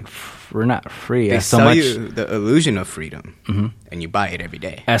 regime. we're not free. They as so sell much, you the illusion of freedom, Mhm. and you buy it every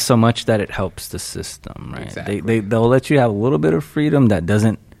day. as so much that it helps the system, right? Exactly. They'll let you have a little bit of freedom that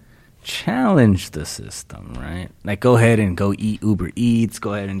doesn't challenge the system, right? Like, go ahead and go eat Uber Eats,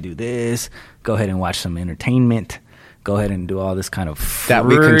 go ahead and do this, go ahead and watch some entertainment, go ahead and do all this kind of That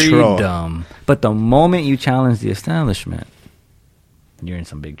we control. freedom. But the moment you challenge the establishment, you're in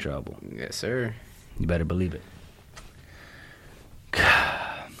some big trouble. Yes, sir. You better believe it.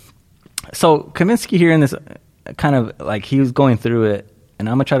 So Kaminsky here in this kind of, like, he was going through it, and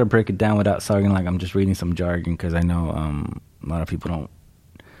I'm going to try to break it down without sounding like I'm just reading some jargon, because I know a lot of people don't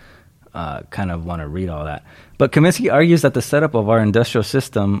kind of want to read all that. But Kaminsky argues that the setup of our industrial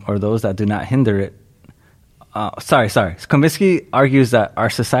system, or those that do not hinder it, Kaminsky argues that our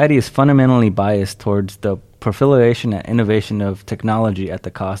society is fundamentally biased towards the proliferation and innovation of technology at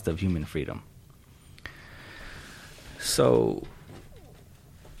the cost of human freedom. So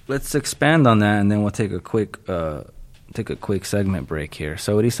let's expand on that, and then we'll take a quick segment break here.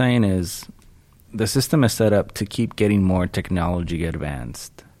 So what he's saying is the system is set up to keep getting more technology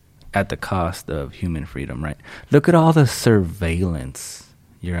advanced at the cost of human freedom, right? Look at all the surveillance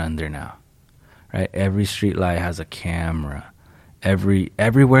you're under now, right? Every street light has a camera.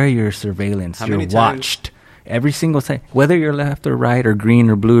 Everywhere you're surveillance, How you're many times- watched. Every single thing, whether you're left or right or green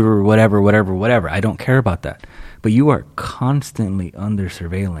or blue or whatever. I don't care about that. But you are constantly under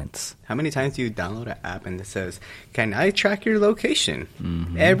surveillance. How many times do you download an app and it says, "Can I track your location?"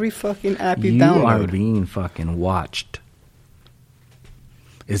 Mhm. Every fucking app you You download. are being fucking watched.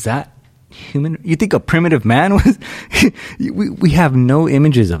 Is that human? You think a primitive man was? we have no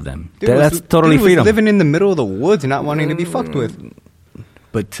images of them. That's totally dude was freedom. living in the middle of the woods, not wanting to be fucked with.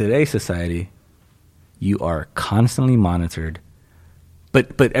 But today's society, you are constantly monitored.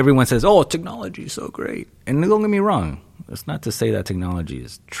 But everyone says, "Oh, technology is so great." And don't get me wrong. It's not to say that technology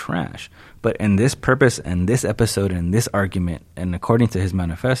is trash. But in this purpose and this episode and this argument, and according to his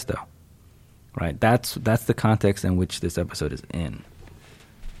manifesto, right? That's the context in which this episode is in.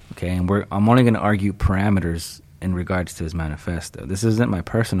 Okay, and I'm only going to argue parameters in regards to his manifesto. This isn't my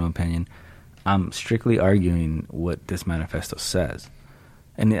personal opinion. I'm strictly arguing what this manifesto says.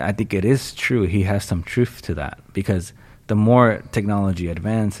 And I think it is true. He has some truth to that, because the more technology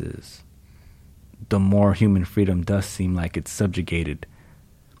advances, the more human freedom does seem like it's subjugated.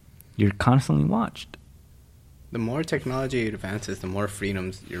 You're constantly watched. The more technology advances, the more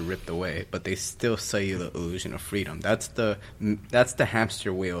freedoms you're ripped away. But they still sell you the illusion of freedom. That's the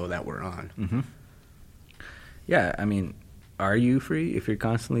hamster wheel that we're on. Mm-hmm. Yeah, I mean, are you free if you're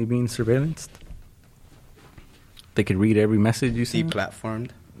constantly being surveillanced? They could read every message you send. Deplatformed.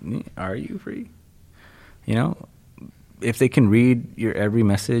 Are you free? You know, if they can read your every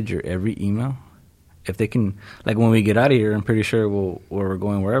message or every email, if they can, like when we get out of here, I'm pretty sure we're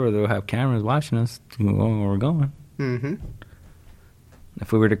going wherever, they'll have cameras watching us where we're going. Mm-hmm.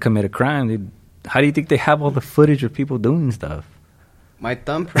 If we were to commit a crime, how do you think they have all the footage of people doing stuff? My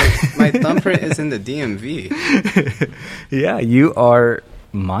thumbprint is in the DMV. Yeah, you are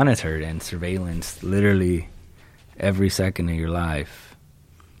monitored and surveillance literally every second of your life.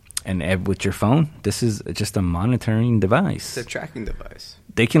 And with your phone, this is just a monitoring device. It's a tracking device.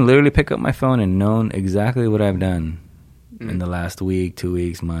 They can literally pick up my phone and know exactly what I've done in the last week, 2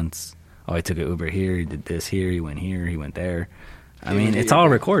 weeks, months. Oh, I took an Uber here, he did this here, he went there. I mean, it's all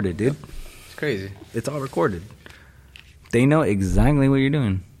recorded, dude. It's crazy. It's all recorded. They know exactly what you're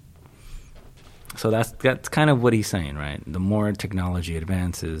doing. So that's kind of what he's saying, right? The more technology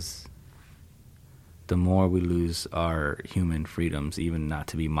advances, the more we lose our human freedoms, even not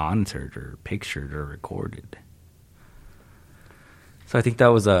to be monitored or pictured or recorded. So I think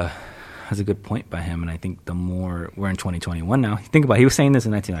that's a good point by him, and I think the more we're in 2021 now. Think about it, he was saying this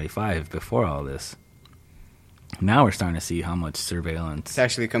in 1995 before all this. Now we're starting to see how much surveillance. It's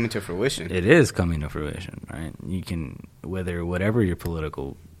actually coming to fruition. It is coming to fruition, right? You can, whatever your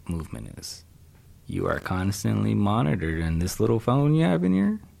political movement is, you are constantly monitored, and this little phone you have in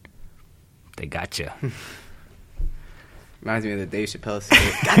here, they got you. Reminds me of the Dave Chappelle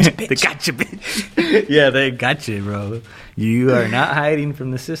skit. Gotcha, bitch. They got you, bitch. Yeah, they got you, bro. You are not hiding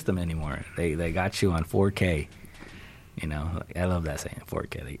from the system anymore. They got you on 4K. You know, I love that saying,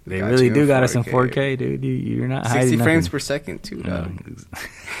 4K. They really do got us in 4K, dude. You're not hiding 60 frames nothing. per second, too, dog.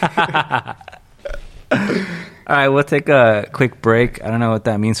 All right, we'll take a quick break. I don't know what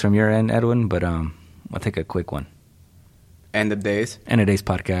that means from your end, Edwin, but we'll take a quick one. End of days. End of days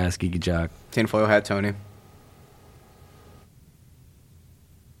podcast, Geeky Jock. Tinfoil hat, Tony.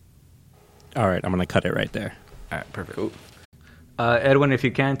 All right, I'm going to cut it right there. All right, perfect. Cool. Edwin, if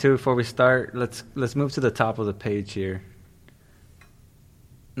you can, too, before we start, let's move to the top of the page here.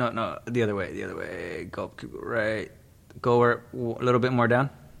 No, the other way. Go right. Go a little bit more down.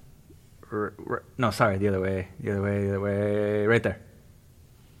 No, sorry, the other way. Right there.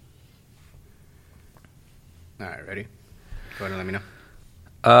 All right, ready? Go ahead and let me know.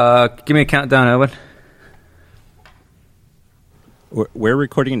 Give me a countdown, Edwin. We're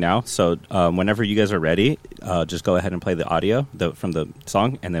recording now, so whenever you guys are ready, just go ahead and play the audio from the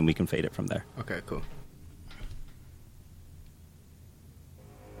song, and then we can fade it from there. Okay, cool.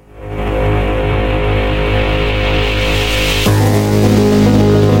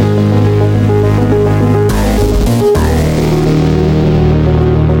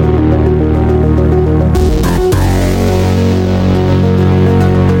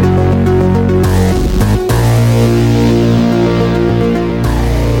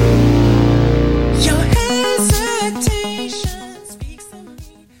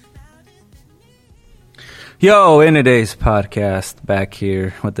 Yo, in today's podcast, back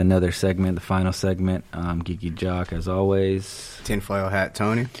here with another segment, the final segment. Geeky Jock, as always. Tinfoil hat,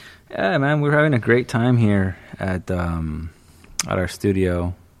 Tony. Yeah, man, we're having a great time here at our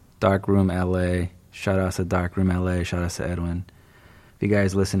studio, Dark Room LA. Shout out to Dark Room LA. Shout out to Edwin. If you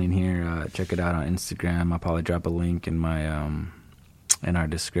guys listening here, check it out on Instagram. I'll probably drop a link in my in our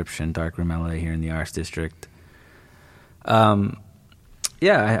description. Dark Room LA here in the Arts District. Yeah,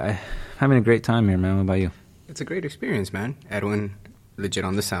 I having a great time here, man. What about you? It's a great experience, man. Edwin, legit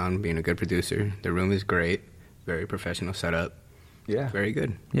on the sound, being a good producer. The room is great. Very professional setup. Yeah. Very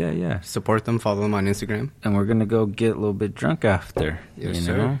good. Yeah. Support them. Follow them on Instagram. And we're gonna go get a little bit drunk after. Yes, you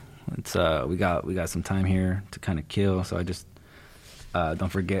know? sir. It's we got some time here to kind of kill. So I just don't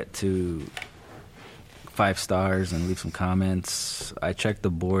forget to 5 stars and leave some comments. I checked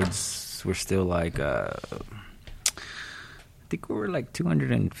the boards. We're still like I think we were like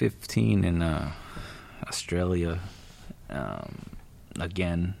 215 in Australia.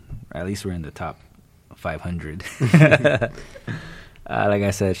 Again, at least we're in the top 500. Like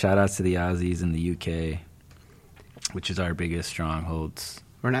I said, shout out to the Aussies in the UK, which is our biggest strongholds.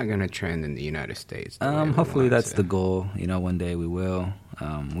 We're not going to trend in the United States. Hopefully that's the goal. You know, one day we will.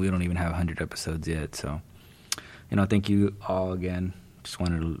 We don't even have 100 episodes yet. So, you know, thank you all again. Just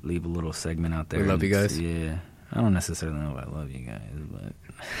wanted to leave a little segment out there. We love you guys. Yeah. I don't necessarily know if I love you guys, but...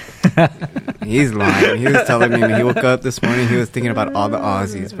 He's lying. He was telling me when he woke up this morning, he was thinking about all the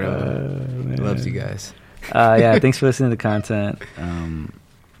Aussies, bro. He loves you guys. Yeah, thanks for listening to the content.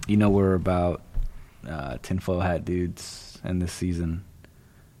 You know we're about tinfoil hat dudes in this season.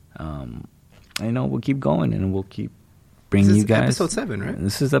 You know, we'll keep going and we'll keep bringing you guys. Episode 7, right?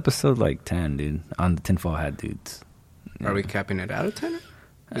 This is episode like 10, dude, on the tinfoil hat dudes. Are we capping it out at 10?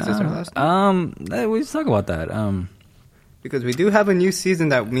 Is this our last one? We just talk about that. Because we do have a new season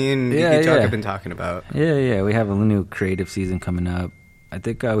that me and Geeky Talk have been talking about. Yeah. We have a new creative season coming up. I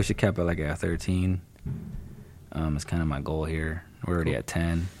think we should cap it like at 13. It's kind of my goal here. We're already at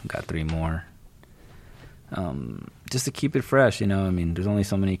 10. We've got 3 more. Just to keep it fresh, you know. I mean, there's only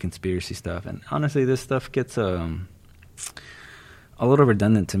so many conspiracy stuff. And honestly, this stuff gets a little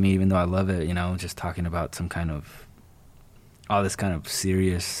redundant to me, even though I love it, you know, just talking about some kind of, all this kind of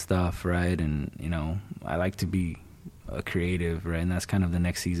serious stuff, right? And, you know, I like to be a creative, right? And that's kind of the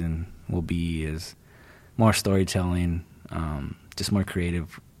next season will be, is more storytelling, just more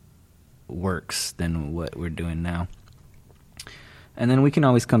creative works than what we're doing now. And then we can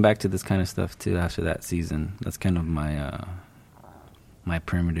always come back to this kind of stuff too after that season. That's kind of my my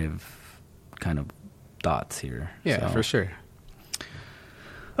primitive kind of thoughts here. Yeah, so. For sure.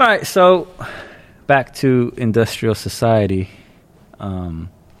 All right, so back to industrial society.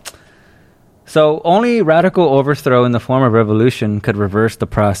 So only radical overthrow in the form of revolution could reverse the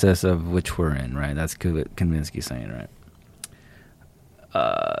process of which we're in, right? That's what Kandinsky's saying, right?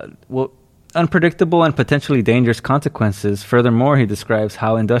 Well, unpredictable and potentially dangerous consequences. Furthermore, he describes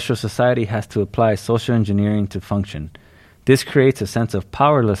how industrial society has to apply social engineering to function. This creates a sense of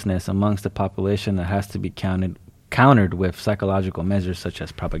powerlessness amongst the population that has to be countered with psychological measures such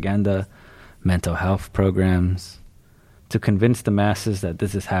as propaganda, mental health programs, to convince the masses that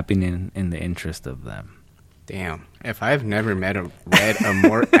this is happening in the interest of them. Damn. If I've never read a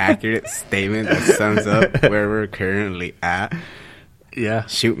more accurate statement that sums up where we're currently at, yeah,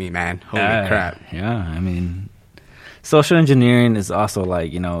 shoot me, man. Holy crap. Yeah, I mean, social engineering is also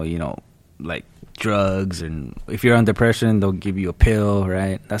like, you know, like drugs, and if you're on depression, they'll give you a pill,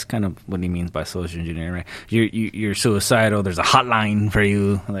 right? That's kind of what he means by social engineering, right? You're suicidal, there's a hotline for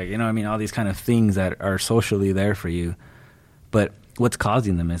you, like, you know what I mean? All these kind of things that are socially there for you. But what's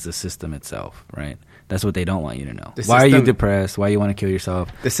causing them is the system itself, right? That's what they don't want you to know. Why are you depressed? Why you want to kill yourself?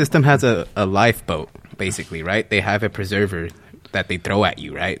 The system has a lifeboat, basically, right? They have a preserver that they throw at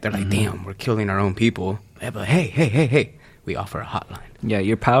you, right? They're like, damn, we're killing our own people. Yeah, but hey, we offer a hotline. Yeah,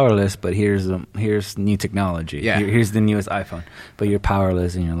 you're powerless, but here's new technology. Yeah. Here's the newest iPhone. But you're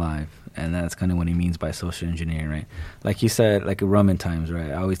powerless in your life. And that's kind of what he means by social engineering, right? Like you said, like Roman times,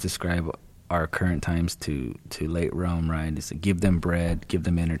 right? I always describe our current times to late Rome, right? It's to give them bread, give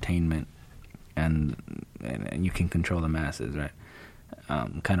them entertainment, and you can control the masses, right?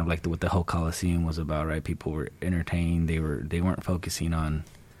 Kind of like what the whole Colosseum was about, right? People were entertained. They weren't focusing on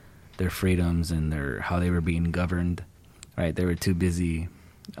their freedoms and how they were being governed, right? They were too busy,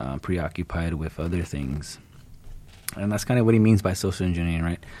 preoccupied with other things, and that's kind of what he means by social engineering,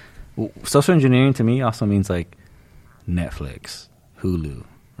 right? Well, social engineering to me also means like Netflix, Hulu.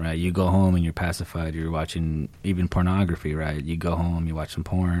 Right, you go home and you're pacified. You're watching even pornography, right? You go home, you watch some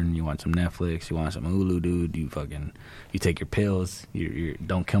porn, you watch some Netflix, you watch some Hulu, dude. You take your pills. You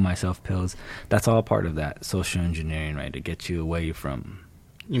don't kill myself pills. That's all part of that social engineering, right? To get you away from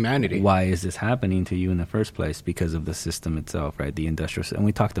humanity. Why is this happening to you in the first place? Because of the system itself, right? The industrial system. And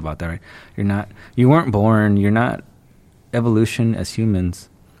we talked about that, right? You weren't born. You're not evolution as humans.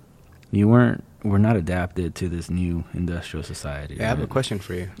 We're not adapted to this new industrial society. Yeah, right? I have a question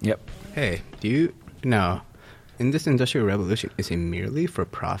for you. Yep. Hey, do you know, in this industrial revolution, is it merely for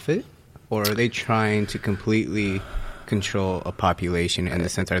profit? Or are they trying to completely control a population in the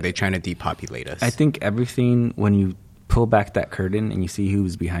sense, are they trying to depopulate us? I think everything, when you pull back that curtain and you see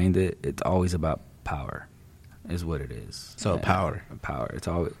who's behind it, it's always about power, is what it is. So power. Power. It's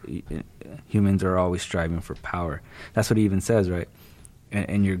always, humans are always striving for power. That's what he even says, right?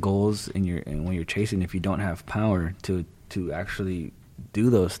 And your goals and when you're chasing, if you don't have power to actually do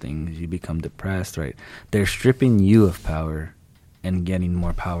those things, you become depressed, right? They're stripping you of power and getting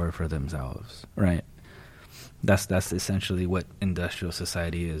more power for themselves, right? That's essentially what industrial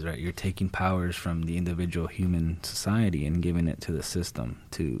society is, right? You're taking powers from the individual human society and giving it to the system,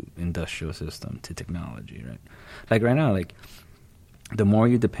 to industrial system, to technology, right? Like right now, like the more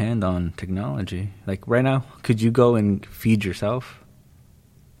you depend on technology, like right now, could you go and feed yourself?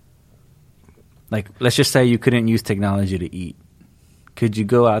 Like, let's just say you couldn't use technology to eat. Could you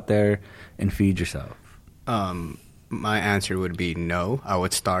go out there and feed yourself? My answer would be no. I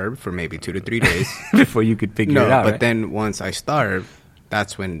would starve for maybe 2 to 3 days. Before you could figure it out, but right? then once I starve,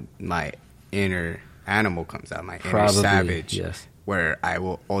 that's when my inner animal comes out, my inner savage, yes. Where I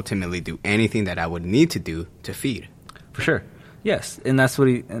will ultimately do anything that I would need to do to feed. For sure. Yes. And that's what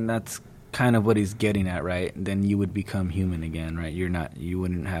kind of what he's getting at, right? Then you would become human again, right? You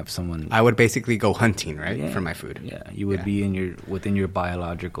wouldn't have someone. I would basically go hunting, right, Yeah. for my food. Yeah, you would be within your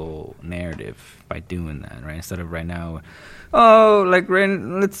biological narrative by doing that, right? Instead of right now,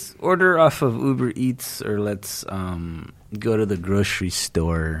 let's order off of Uber Eats, or let's go to the grocery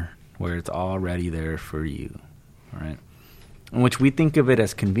store where it's already there for you, right? In which we think of it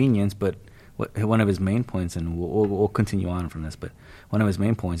as convenience, but one of his main points, and we'll continue on from this, but one of his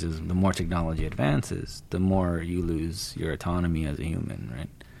main points is the more technology advances, the more you lose your autonomy as a human, right?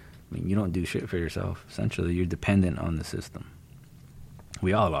 I mean, you don't do shit for yourself. Essentially, you're dependent on the system.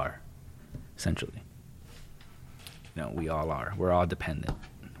 We all are, essentially. We all are. We're all dependent.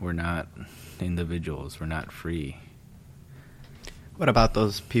 We're not individuals. We're not free. What about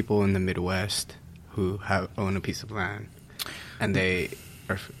those people in the Midwest who own a piece of land and they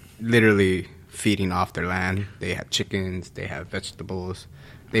are literally feeding off their land? They have chickens, they have vegetables.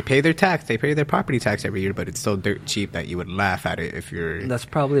 They pay their tax, they pay their property tax every year, but it's so dirt cheap that you would laugh at it if you're... That's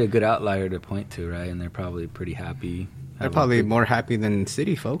probably a good outlier to point to, right? And they're probably pretty happy. They're probably more happy than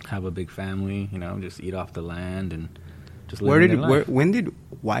city folk. Have a big family, just eat off the land and just live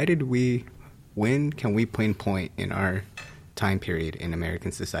when can we pinpoint in our time period in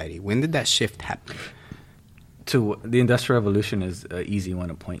American society? When did that shift happen? To the Industrial Revolution is an easy one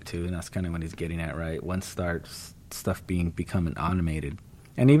to point to, and that's kind of what he's getting at, right? Once starts stuff becoming automated,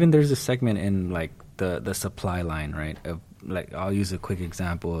 and even there's a segment in like the supply line, right? Of like, I'll use a quick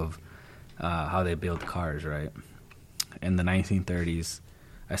example of how they build cars, right? In the 1930s,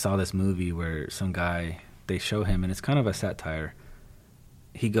 I saw this movie where some guy, they show him, and it's kind of a satire.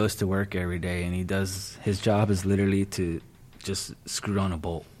 He goes to work every day, and his job is literally to just screw on a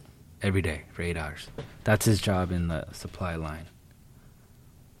bolt every day for 8 hours. That's his job in the supply line,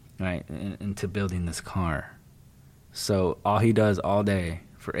 right? Into building this car. So all he does all day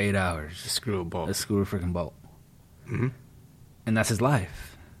for 8 hours is screw a bolt. Is screw a freaking bolt. Mm-hmm. And that's his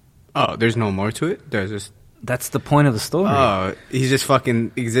life. Oh, there's no more to it? That's the point of the story. Oh, he's just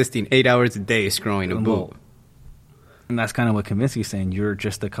fucking existing 8 hours a day screwing a bolt. And that's kind of what Kaminsky's saying. You're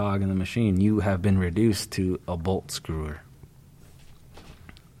just a cog in the machine. You have been reduced to a bolt screwer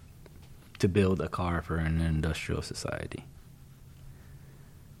to build a car for an industrial society.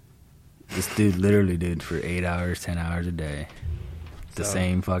 This dude literally did for 8 hours, 10 hours a day. The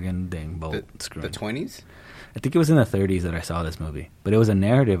same fucking thing, bolt screwing. The 20s? I think it was in the 30s that I saw this movie. But it was a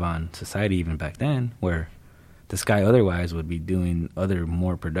narrative on society even back then where this guy otherwise would be doing other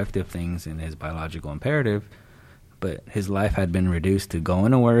more productive things in his biological imperative, but his life had been reduced to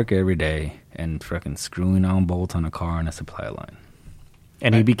going to work every day and fucking screwing on bolts on a car on a supply line.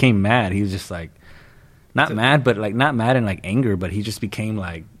 And he became mad. He was just like, not mad in like anger, but he just became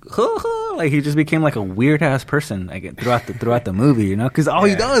like, like he just became like a weird ass person like throughout the movie, because all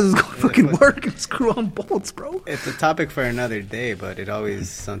he does is go fucking work and screw on bolts, bro. It's a topic for another day, but it always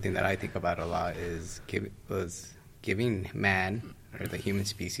something that I think about a lot is giving man or the human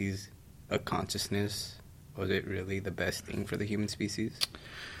species a consciousness. Was it really the best thing for the human species?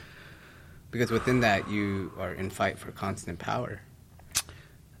 Because within that, you are in fight for constant power.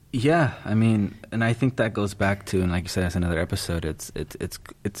 Yeah, I mean, and I think that goes back to, and like you said, it's another episode. It's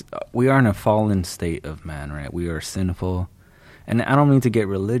we are in a fallen state of man, right? We are sinful, and I don't mean to get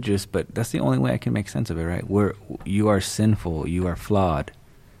religious, but that's the only way I can make sense of it, right? You are sinful, you are flawed,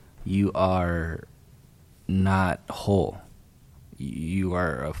 you are not whole, you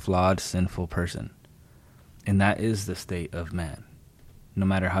are a flawed, sinful person, and that is the state of man. No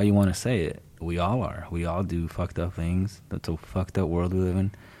matter how you want to say it, we all are. We all do fucked up things. That's a fucked up world we live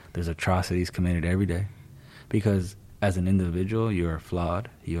in. There's atrocities committed every day. Because as an individual, you are flawed.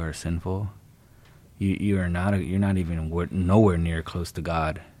 You are sinful. You're not even nowhere near close to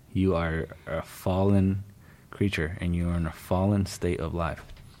God. You are a fallen creature, and you are in a fallen state of life.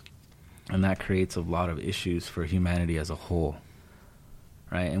 And that creates a lot of issues for humanity as a whole.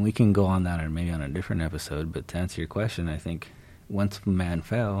 Right? And we can go on that or maybe on a different episode, but to answer your question, I think once man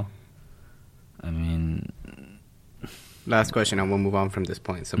fell, I mean... Last question, and we'll move on from this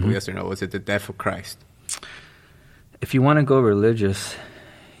point. Simple yes or no. Was it the death of Christ? If you want to go religious,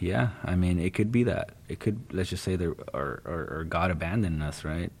 yeah. I mean, it could be that. It could, let's just say, or God abandoned us,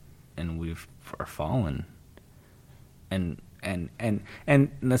 right? And we are fallen. And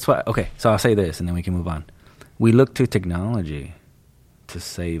that's why, okay, so I'll say this, and then we can move on. We look to technology to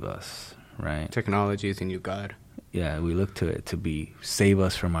save us, right? Technology is the new God. Yeah, we look to it to save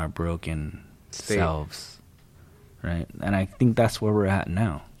us from our broken selves, right? And I think that's where we're at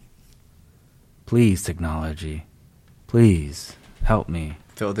now. Please, technology, please help me.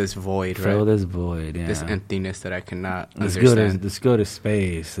 fill this void, Fill right? this void, yeah. This emptiness that I cannot let's understand. go to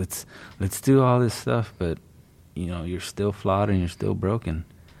space. Let's do all this stuff, but you're still flawed and you're still broken.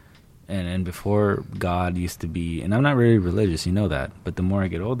 And before, God used to be, and I'm not really religious, you know that, but the more I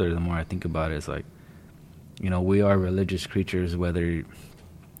get older, the more I think about it, it's like, we are religious creatures, whether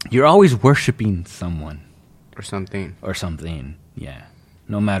you're always worshiping someone or something. Yeah.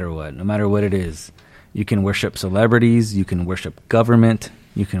 No matter what it is. You can worship celebrities, you can worship government,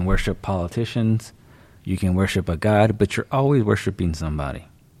 you can worship politicians, you can worship a God, but you're always worshiping somebody.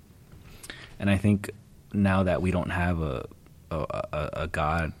 And I think now that we don't have a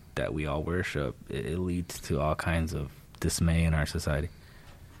God that we all worship, it leads to all kinds of dismay in our society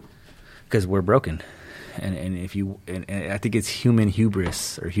because we're broken. And I think it's human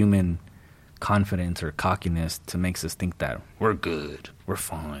hubris or human confidence or cockiness to makes us think that we're good, we're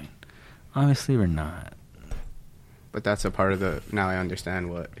fine. Obviously, we're not. But that's a part of now I understand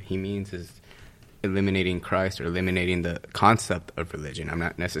what he means is eliminating Christ or eliminating the concept of religion. I'm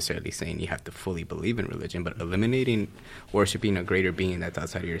not necessarily saying you have to fully believe in religion, but eliminating worshiping a greater being that's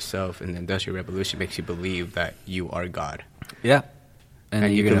outside of yourself. And the Industrial Revolution makes you believe that you are God. Yeah.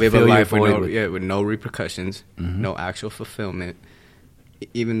 And you can live a life with no repercussions, no actual fulfillment,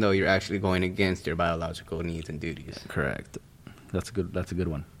 even though you're actually going against your biological needs and duties. Correct. That's a good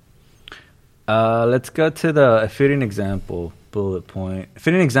one. Let's go to the fitting example bullet point. A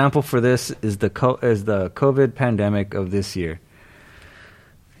fitting example for this is the COVID pandemic of this year.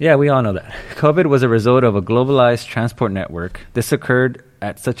 Yeah, we all know that. COVID was a result of a globalized transport network. This occurred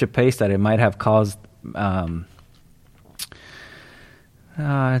at such a pace that it might have caused...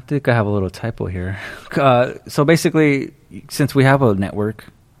 I think I have a little typo here. So basically, since we have a network,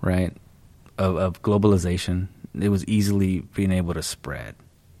 right, of globalization, it was easily being able to spread,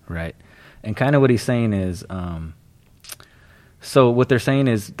 right? And kind of what he's saying is, so what they're saying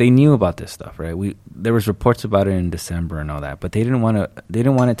is they knew about this stuff, right? There was reports about it in December and all that, but they didn't want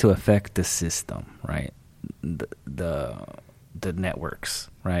it to affect the system, right? The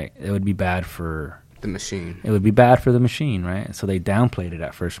networks, right? It would be bad for the machine. It would be bad for the machine, right? So they downplayed it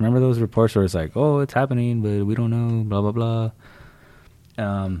at first. Remember those reports where it's like, oh, it's happening, but we don't know, blah blah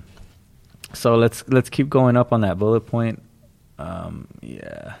blah. So let's keep going up on that bullet point.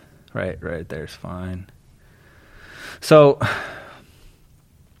 Yeah, right there's fine. So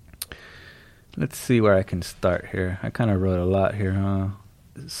let's see where I can start here. I kind of wrote a lot here, huh?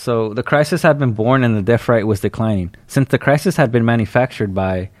 So the crisis had been born and the death rate was declining. Since the crisis had been manufactured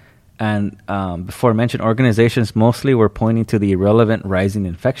by and before mentioned organizations, mostly were pointing to the irrelevant rising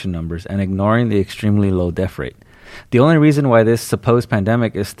infection numbers and ignoring the extremely low death rate. The only reason why this supposed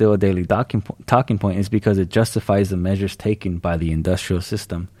pandemic is still a daily talking point is because it justifies the measures taken by the industrial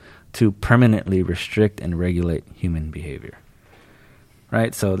system to permanently restrict and regulate human behavior.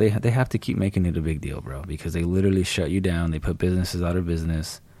 Right? So they have to keep making it a big deal, bro, because they literally shut you down. They put businesses out of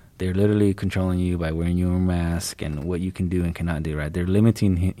business. They're literally controlling you by wearing your mask and what you can do and cannot do, right? They're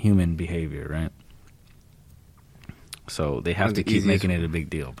limiting human behavior, right? So they have to keep making it a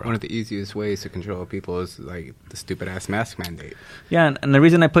big deal, bro. One of the easiest ways to control people is like the stupid-ass mask mandate. Yeah, and the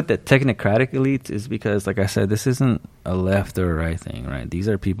reason I put the technocratic elites is because, like I said, this isn't a left or a right thing, right? These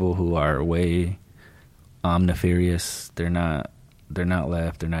are people who are way omniferious. They're not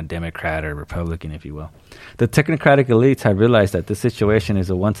left. They're not Democrat or Republican, if you will. The technocratic elites have realized that this situation is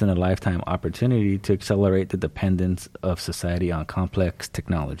a once-in-a-lifetime opportunity to accelerate the dependence of society on complex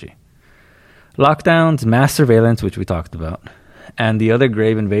technology. Lockdowns, mass surveillance, which we talked about, and the other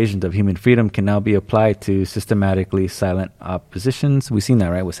grave invasions of human freedom can now be applied to systematically silent oppositions. We've seen that,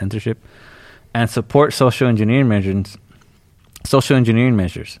 right, with censorship, and support social engineering measures.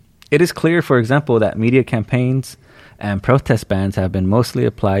 It is clear, for example, that media campaigns and protest bans have been mostly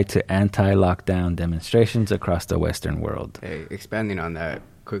applied to anti-lockdown demonstrations across the Western world. Hey, expanding on that,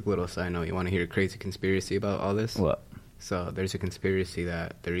 quick little side note, you want to hear a crazy conspiracy about all this? What? So there's a conspiracy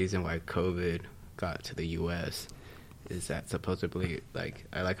that the reason why COVID got to the U.S. is that supposedly, like,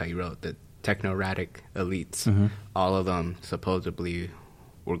 I like how you wrote, the technocratic elites, all of them supposedly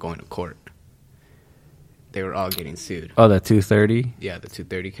were going to court. They were all getting sued. Oh, the 230? Yeah, the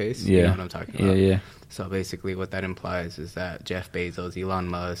 230 case. Yeah. You know what I'm talking about? Yeah. So basically what that implies is that Jeff Bezos, Elon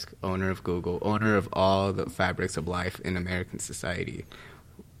Musk, owner of Google, owner of all the fabrics of life in American society,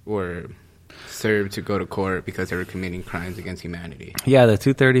 were served to go to court because they were committing crimes against humanity. Yeah, the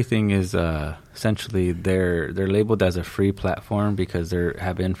 230 thing is essentially they're labeled as a free platform because they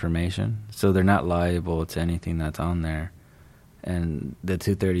have information. So they're not liable to anything that's on there. And the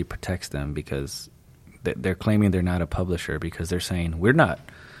 230 protects them because they're claiming they're not a publisher because they're saying we're not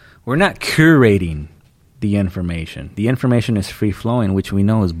curating the information. The information is free flowing, which we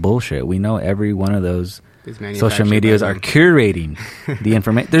know is bullshit. We know every one of those social medias are curating the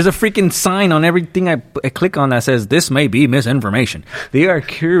information. There's a freaking sign on everything I click on that says this may be misinformation. They are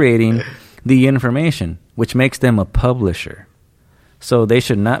curating the information, which makes them a publisher. So they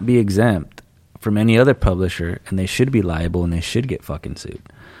should not be exempt from any other publisher, and they should be liable, and they should get fucking sued.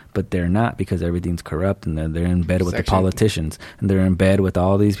 But they're not, because everything's corrupt, and they're in bed with the politicians, and they're in bed with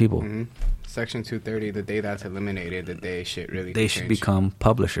all these people. Mm-hmm. Section 230, the day that's eliminated, the day shit really they should become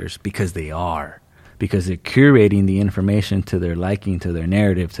publishers, because they are. Because they're curating the information to their liking, to their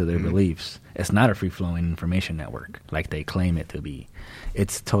narrative, to their beliefs. It's not a free-flowing information network like they claim it to be.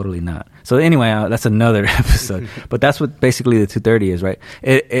 It's totally not. So anyway, that's another episode. But that's what basically the 230 is, right?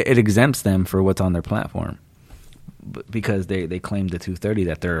 It exempts them for what's on their platform. Because they claim the 230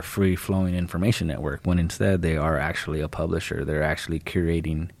 that they're a free-flowing information network, when instead they are actually a publisher. They're actually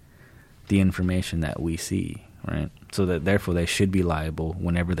curating the information that we see, right? So that therefore they should be liable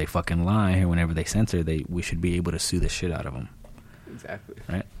whenever they fucking lie or whenever they censor. We should be able to sue the shit out of them. Exactly.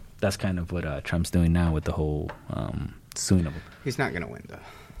 Right? That's kind of what Trump's doing now with the whole suing of them. He's not going to win, though.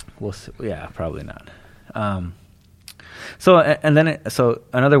 Well, yeah, probably not. So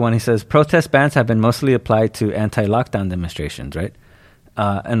another one, he says, protest bans have been mostly applied to anti-lockdown demonstrations, right?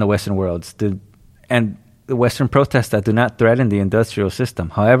 In the Western worlds. And the Western protests that do not threaten the industrial system.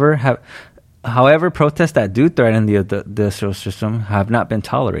 However, protests that do threaten the industrial system have not been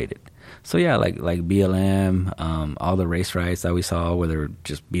tolerated. So yeah, like BLM, all the race riots that we saw, where they were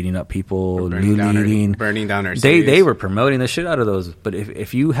just beating up people, burning down our cities. They were promoting the shit out of those. But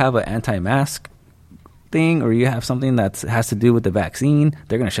if you have an anti-mask thing, or you have something that has to do with the vaccine,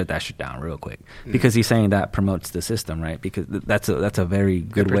 they're gonna shut that shit down real quick, because he's saying that promotes the system, right? Because that's a very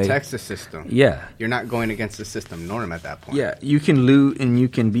good way. It protects the system. Yeah, you're not going against the system norm at that point. Yeah, you can loot and you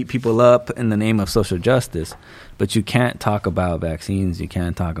can beat people up in the name of social justice, but you can't talk about vaccines. You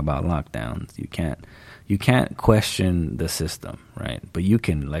can't talk about lockdowns. You can't question the system, right? But you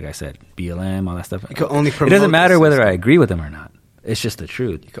can, like I said, BLM, all that stuff. You can only promote. It doesn't matter whether I agree with them or not. It's just the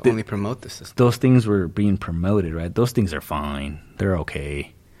truth. You can only promote the system. Those things were being promoted, right? Those things are fine. They're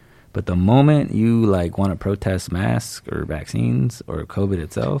okay. But the moment you want to protest masks or vaccines or COVID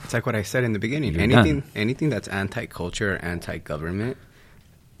itself, it's like what I said in the beginning. Anything that's anti-culture or anti-government,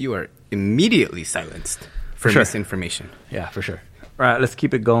 you are immediately silenced for misinformation. Yeah, for sure. All right, let's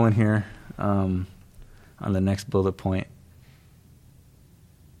keep it going here on the next bullet point.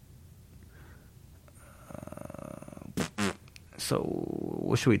 So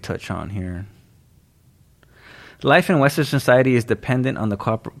what should we touch on here? Life in Western society is dependent on the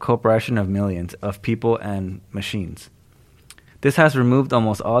cooperation of millions of people and machines. This has removed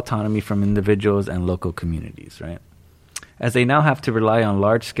almost all autonomy from individuals and local communities, right? As they now have to rely on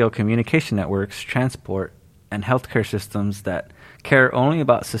large-scale communication networks, transport, and healthcare systems that care only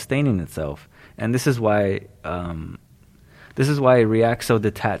about sustaining itself. And this is why it reacts so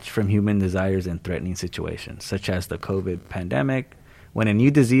detached from human desires in threatening situations, such as the COVID pandemic. When a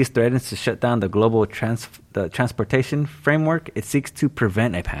new disease threatens to shut down the global transportation framework, it seeks to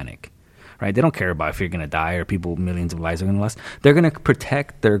prevent a panic. Right? They don't care about if you're going to die or millions of lives are going to lose. They're going to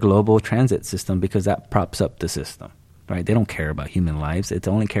protect their global transit system because that props up the system. Right? They don't care about human lives. The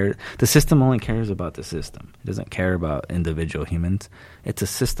system only cares about the system. It doesn't care about individual humans. It's a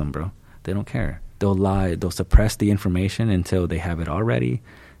system, bro. They don't care. They'll lie. They'll suppress the information until they have it all ready,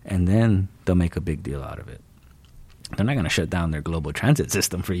 and then they'll make a big deal out of it. They're not going to shut down their global transit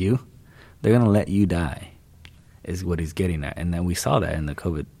system for you. They're going to let you die, is what he's getting at. And then we saw that in the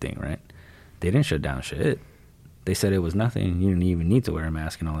COVID thing, right? They didn't shut down shit. They said it was nothing. You didn't even need to wear a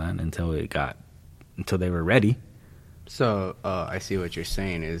mask and all that until they were ready. So I see what you're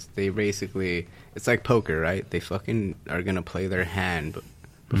saying is they basically, it's like poker, right? They fucking are going to play their hand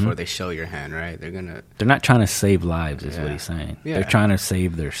before they show your hand, right? They're not trying to save lives, is what he's saying. Yeah. They're trying to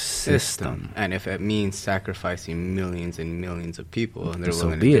save their system. And if it means sacrificing millions and millions of people, and they're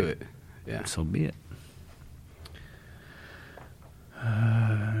willing to do it. Yeah. So be it.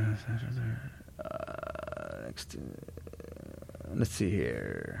 Let's see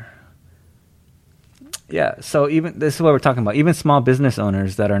here. Yeah, so even this is what we're talking about. Even small business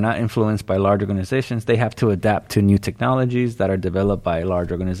owners that are not influenced by large organizations, they have to adapt to new technologies that are developed by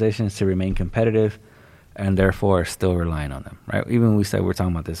large organizations to remain competitive, and therefore are still relying on them, right? Even we said we're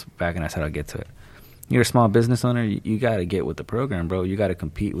talking about this back, and I said I'll get to it. You're a small business owner, you got to get with the program, bro. You got to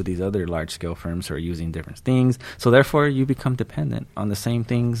compete with these other large-scale firms who are using different things. So therefore, you become dependent on the same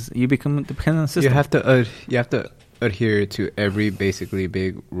things. You become dependent on the system. You have to adhere to every basically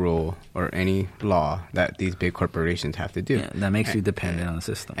big rule or any law that these big corporations have to do. Yeah, that makes you dependent on the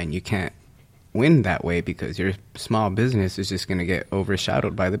system. And you can't win that way because your small business is just going to get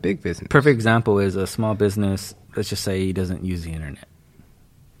overshadowed by the big business. Perfect example is a small business. Let's just say he doesn't use the internet.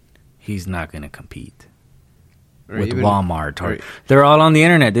 He's not going to compete with Walmart. Or they're all on the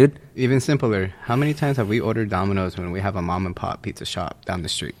internet, dude. Even simpler. How many times have we ordered Domino's when we have a mom and pop pizza shop down the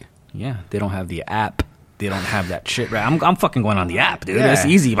street? Yeah, they don't have the app. They don't have that shit, right? I'm fucking going on the app, dude. Yeah. That's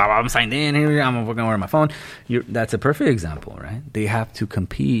easy. I'm signed in here. I'm fucking on my phone. That's a perfect example, right? They have to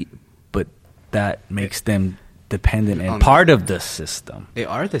compete, but that makes them dependent and part of the system. They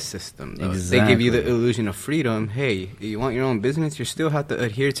are the system, though. Exactly. They give you the illusion of freedom. Hey, you want your own business? You still have to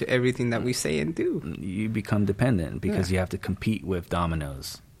adhere to everything that we say and do. You become dependent because you have to compete with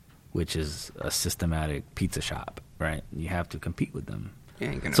Domino's, which is a systematic pizza shop, right? You have to compete with them.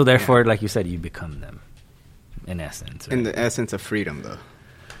 So therefore, like you said, you become them. In essence. Right? In the essence of freedom, though.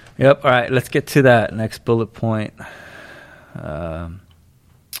 Yep. All right. Let's get to that next bullet point. All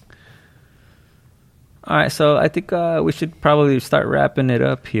right. So I think we should probably start wrapping it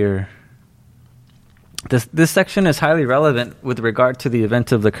up here. This section is highly relevant with regard to the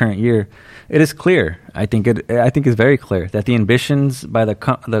events of the current year. It is clear. I think it's very clear that the ambitions by the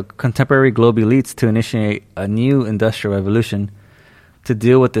contemporary globe elites to initiate a new industrial revolution to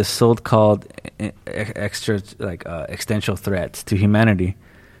deal with this so-called existential threats to humanity.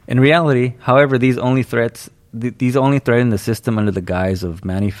 In reality, however, these only threaten the system under the guise of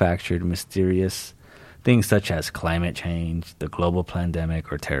manufactured, mysterious things such as climate change, the global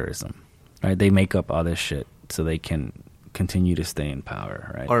pandemic, or terrorism. Right? They make up all this shit so they can continue to stay in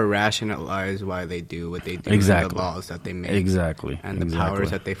power, right? Or rationalize why they do what they do. Exactly. And the laws that they make. Exactly. And the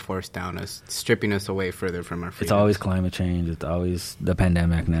powers that they force down us, stripping us away further from our freedom. It's always climate change. It's always the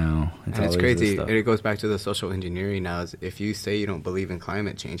pandemic now. It's crazy. It goes back to the social engineering now. If you say you don't believe in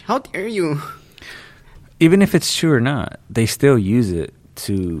climate change, how dare you? Even if it's true or not, they still use it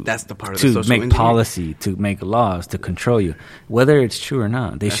to make policy, to make laws, to control you. Whether it's true or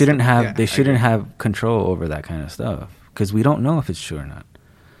not, they shouldn't have control over that kind of stuff. Because we don't know if it's true or not.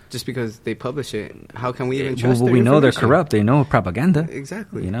 Just because they publish it, how can we even trust their we know they're corrupt. They know propaganda.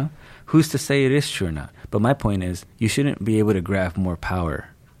 Exactly. You know? Who's to say it is true or not? But my point is, you shouldn't be able to grab more power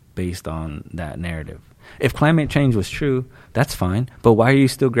based on that narrative. If climate change was true, that's fine. But why are you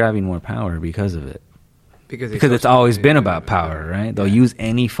still grabbing more power because of it? Because it's always been about power, right? They'll use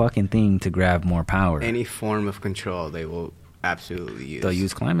any fucking thing to grab more power. Any form of control they will absolutely use. They'll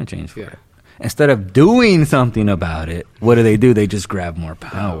use climate change for it. Instead of doing something about it, what do? They just grab more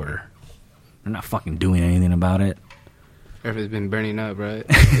power. They're not fucking doing anything about it. Earth has been burning up, right?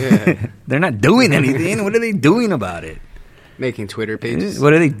 Yeah. They're not doing anything. What are they doing about it? Making Twitter pages.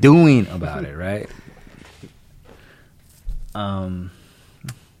 What are they doing about it, right? All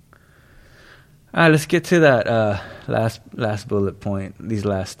right, let's get to that last bullet point. These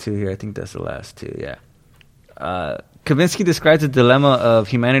last two here. I think that's the last two, yeah. Kavinsky describes the dilemma of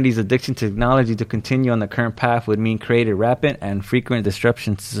humanity's addiction to technology to continue on the current path would mean creating rapid and frequent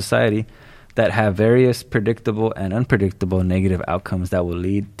disruptions to society that have various predictable and unpredictable negative outcomes that will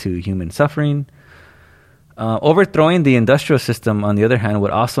lead to human suffering. Overthrowing the industrial system, on the other hand,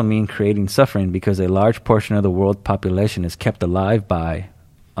 would also mean creating suffering because a large portion of the world population is kept alive by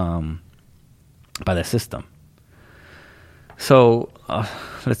the system. So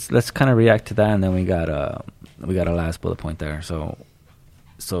let's kind of react to that, and then we got a last bullet point there. So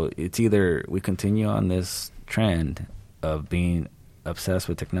it's either we continue on this trend of being obsessed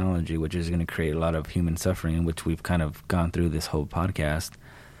with technology, which is going to create a lot of human suffering, which we've kind of gone through this whole podcast,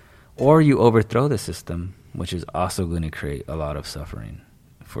 or you overthrow the system, which is also going to create a lot of suffering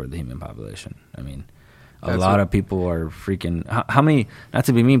for the human population. I mean, a lot of people are freaking. How many? Not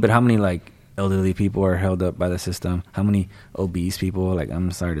to be mean, but how many like elderly people are held up by the system? How many obese people? Like,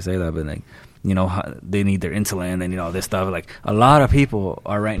 I'm sorry to say that, but like, you know, they need their insulin, they need all this stuff. Like, a lot of people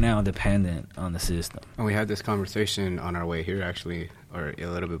are right now dependent on the system. And we had this conversation on our way here, actually, or a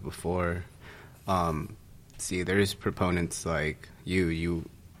little bit before. See, there's proponents like you.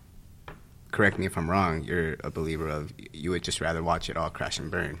 Correct me if I'm wrong. You're a believer of you would just rather watch it all crash and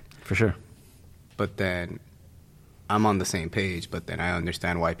burn. For sure. But then I'm on the same page, but then I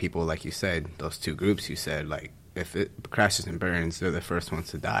understand why people, like you said, those two groups you said, like, if it crashes and burns, they're the first ones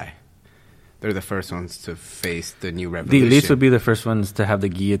to die. They're the first ones to face the new revolution. The elites would be the first ones to have the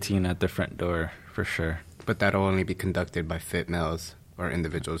guillotine at their front door, for sure. But that'll only be conducted by fit males or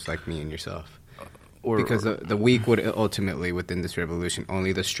individuals like me and yourself. Because the weak would ultimately, within this revolution,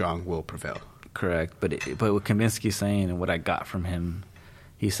 only the strong will prevail. Correct. But what Kaminsky's saying, and what I got from him,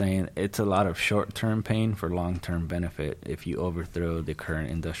 he's saying it's a lot of short-term pain for long-term benefit if you overthrow the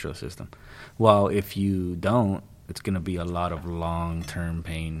current industrial system. While if you don't, It's going to be a lot of long-term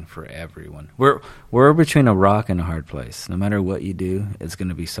pain for everyone. We're between a rock and a hard place. No matter what you do, it's going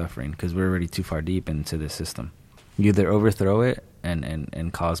to be suffering because we're already too far deep into the system. You either overthrow it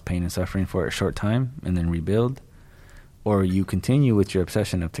and cause pain and suffering for a short time and then rebuild, or you continue with your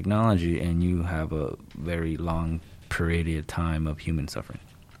obsession of technology and you have a very long period time of human suffering.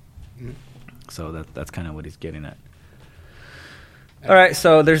 So that's kind of what he's getting at. All right,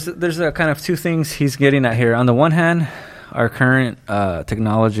 so there's a kind of two things he's getting at here. On the one hand, our current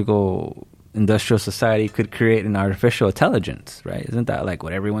technological industrial society could create an artificial intelligence, right? Isn't that like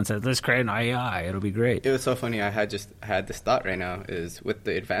what everyone says? Let's create an AI. It'll be great. It was so funny. I had this thought right now is with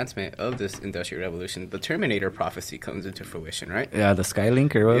the advancement of this industrial revolution, the Terminator prophecy comes into fruition, right? Yeah, the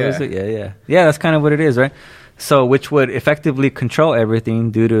Skylink or what was it? Yeah, that's kind of what it is, right? So, which would effectively control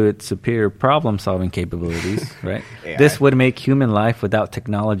everything due to its superior problem-solving capabilities, right? This would make human life without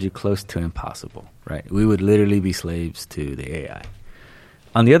technology close to impossible, right? We would literally be slaves to the AI.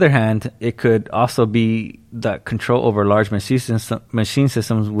 On the other hand, it could also be that control over large machine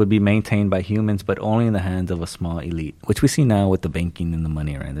systems would be maintained by humans, but only in the hands of a small elite, which we see now with the banking and the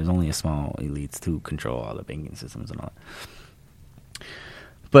money, right? There's only a small elites to control all the banking systems and all that.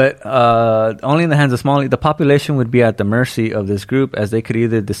 But only in the hands of small, the population would be at the mercy of this group, as they could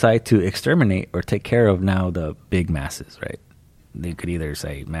either decide to exterminate or take care of now the big masses, right? They could either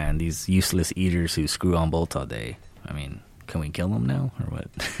say, man, these useless eaters who screw on bolts all day, I mean, can we kill them now or what?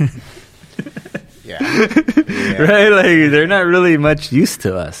 Yeah. Right? Like, they're not really much use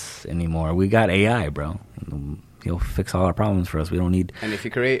to us anymore. We got AI, bro. He'll fix all our problems for us. We don't need... And if you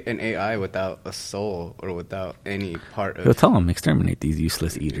create an AI without a soul or without any part of... He'll tell them, exterminate these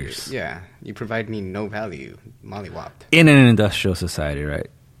useless eaters. Yeah. You provide me no value. Mollywopped. In an industrial society, right?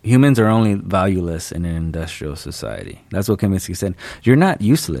 Humans are only valueless in an industrial society. That's what Kaminsky said. You're not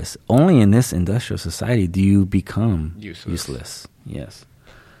useless. Only in this industrial society do you become useless. Yes.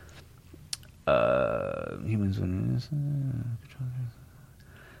 Humans...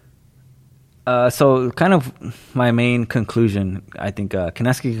 So kind of my main conclusion, I think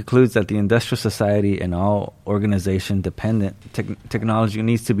Kaminsky concludes that the industrial society and all organization-dependent technology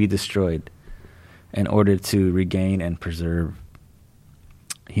needs to be destroyed in order to regain and preserve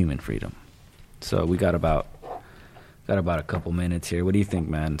human freedom. So we got about a couple minutes here. What do you think,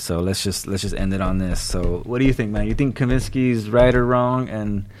 man? So let's just end it on this. So what do you think, man? You think Kaminsky's right or wrong?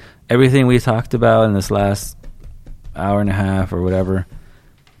 And everything we talked about in this last hour and a half or whatever,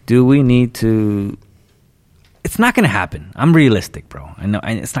 do we need to... It's not going to happen. I'm realistic, bro. I know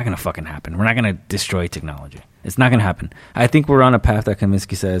it's not going to fucking happen. We're not going to destroy technology. It's not going to happen. I think we're on a path that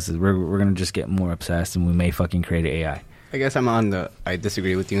Kaminsky says is we're going to just get more obsessed and we may fucking create an AI. I guess I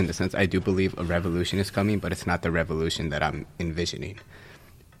disagree with you in the sense I do believe a revolution is coming, but it's not the revolution that I'm envisioning.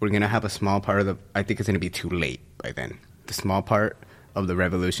 We're going to have a small part of I think it's going to be too late by then. The small part of the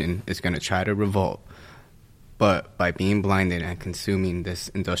revolution is going to try to revolt, but by being blinded and consuming this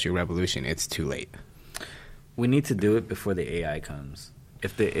industrial revolution, it's too late. We need to do it before the AI comes.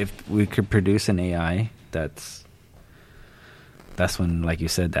 If we could produce an AI, that's when, like you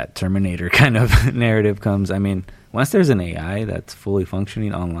said, that Terminator kind of narrative comes. I mean, once there's an AI that's fully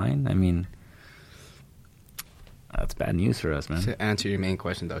functioning online, I mean, that's bad news for us, man. To answer your main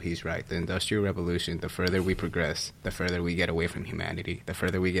question, though, he's right. The Industrial Revolution, the further we progress, the further we get away from humanity. The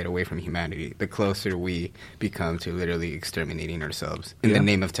further we get away from humanity, the closer we become to literally exterminating ourselves in the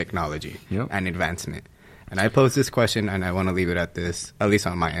name of technology and advancement. And I pose this question, and I want to leave it at this, at least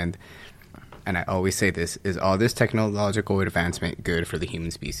on my end. And I always say this, is all this technological advancement good for the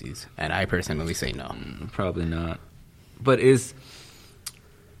human species? And I personally say no. Probably not. But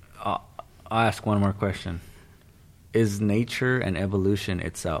I'll ask one more question. Is nature and evolution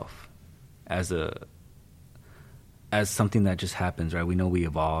itself as something that just happens, right? We know we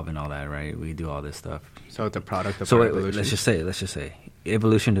evolve and all that, right? We do all this stuff. So it's a product of Wait, evolution? let's just say.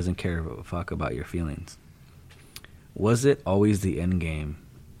 Evolution doesn't care a fuck about your feelings. Was it always the end game?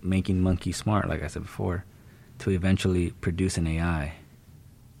 Making monkeys smart, like I said before, to eventually produce an AI.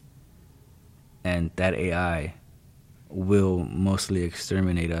 And that AI will mostly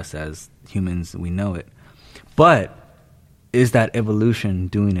exterminate us as humans we know it. But is that evolution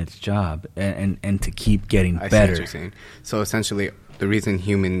doing its job and to keep getting better? I see what you're saying. So essentially, the reason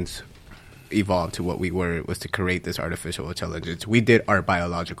humans evolved to what we were was to create this artificial intelligence. We did our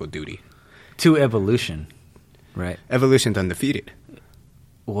biological duty. To evolution, right? Evolution's undefeated.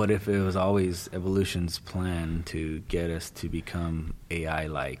 what if it was always evolution's plan to get us to become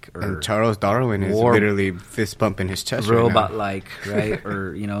AI-like, or And Charles Darwin is or literally fist bumping his chest right now. robot-like, right?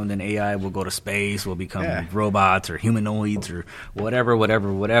 Or, you know, and then AI will go to space, will become robots or humanoids or whatever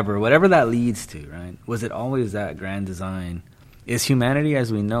that leads to, right? Was it always that grand design? Is humanity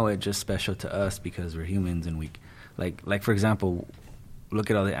as we know it just special to us because we're humans and we, like for example, look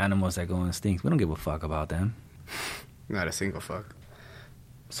at all the animals that go extinct. We don't give a fuck about them. Not a single fuck.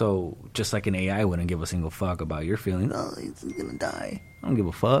 So just like an AI wouldn't give a single fuck about your feelings. Oh, he's gonna die. I don't give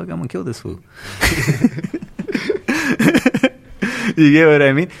a fuck. I'm gonna kill this fool. You get what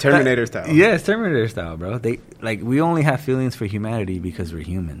I mean? Terminator style. Yes, Terminator style, bro. We only have feelings for humanity because we're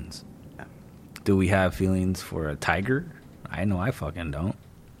humans. Do we have feelings for a tiger? I know I fucking don't.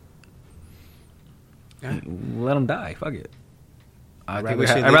 Yeah. Let him die. Fuck it. I'd think we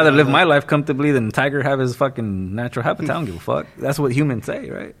should rather leave live it my alone. life comfortably than tiger have his fucking natural habitat. I don't give a fuck. That's what humans say,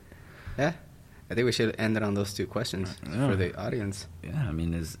 right? Yeah. I think we should end it on those two questions for the audience. Yeah, I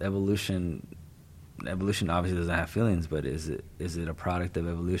mean, is evolution obviously doesn't have feelings, but is it a product of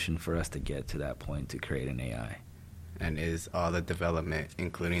evolution for us to get to that point to create an AI? And is all the development,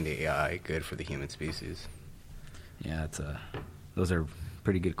 including the AI, good for the human species? Yeah, those are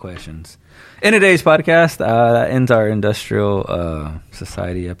pretty good questions. In today's podcast, that ends our industrial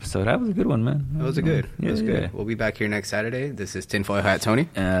society episode. That was a good one, man. That was good. Yeah, That was good. yeah. We'll be back here next Saturday. This is Tinfoil Hat Tony.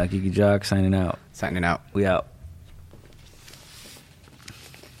 Geeky Jock signing out. Signing out. We out.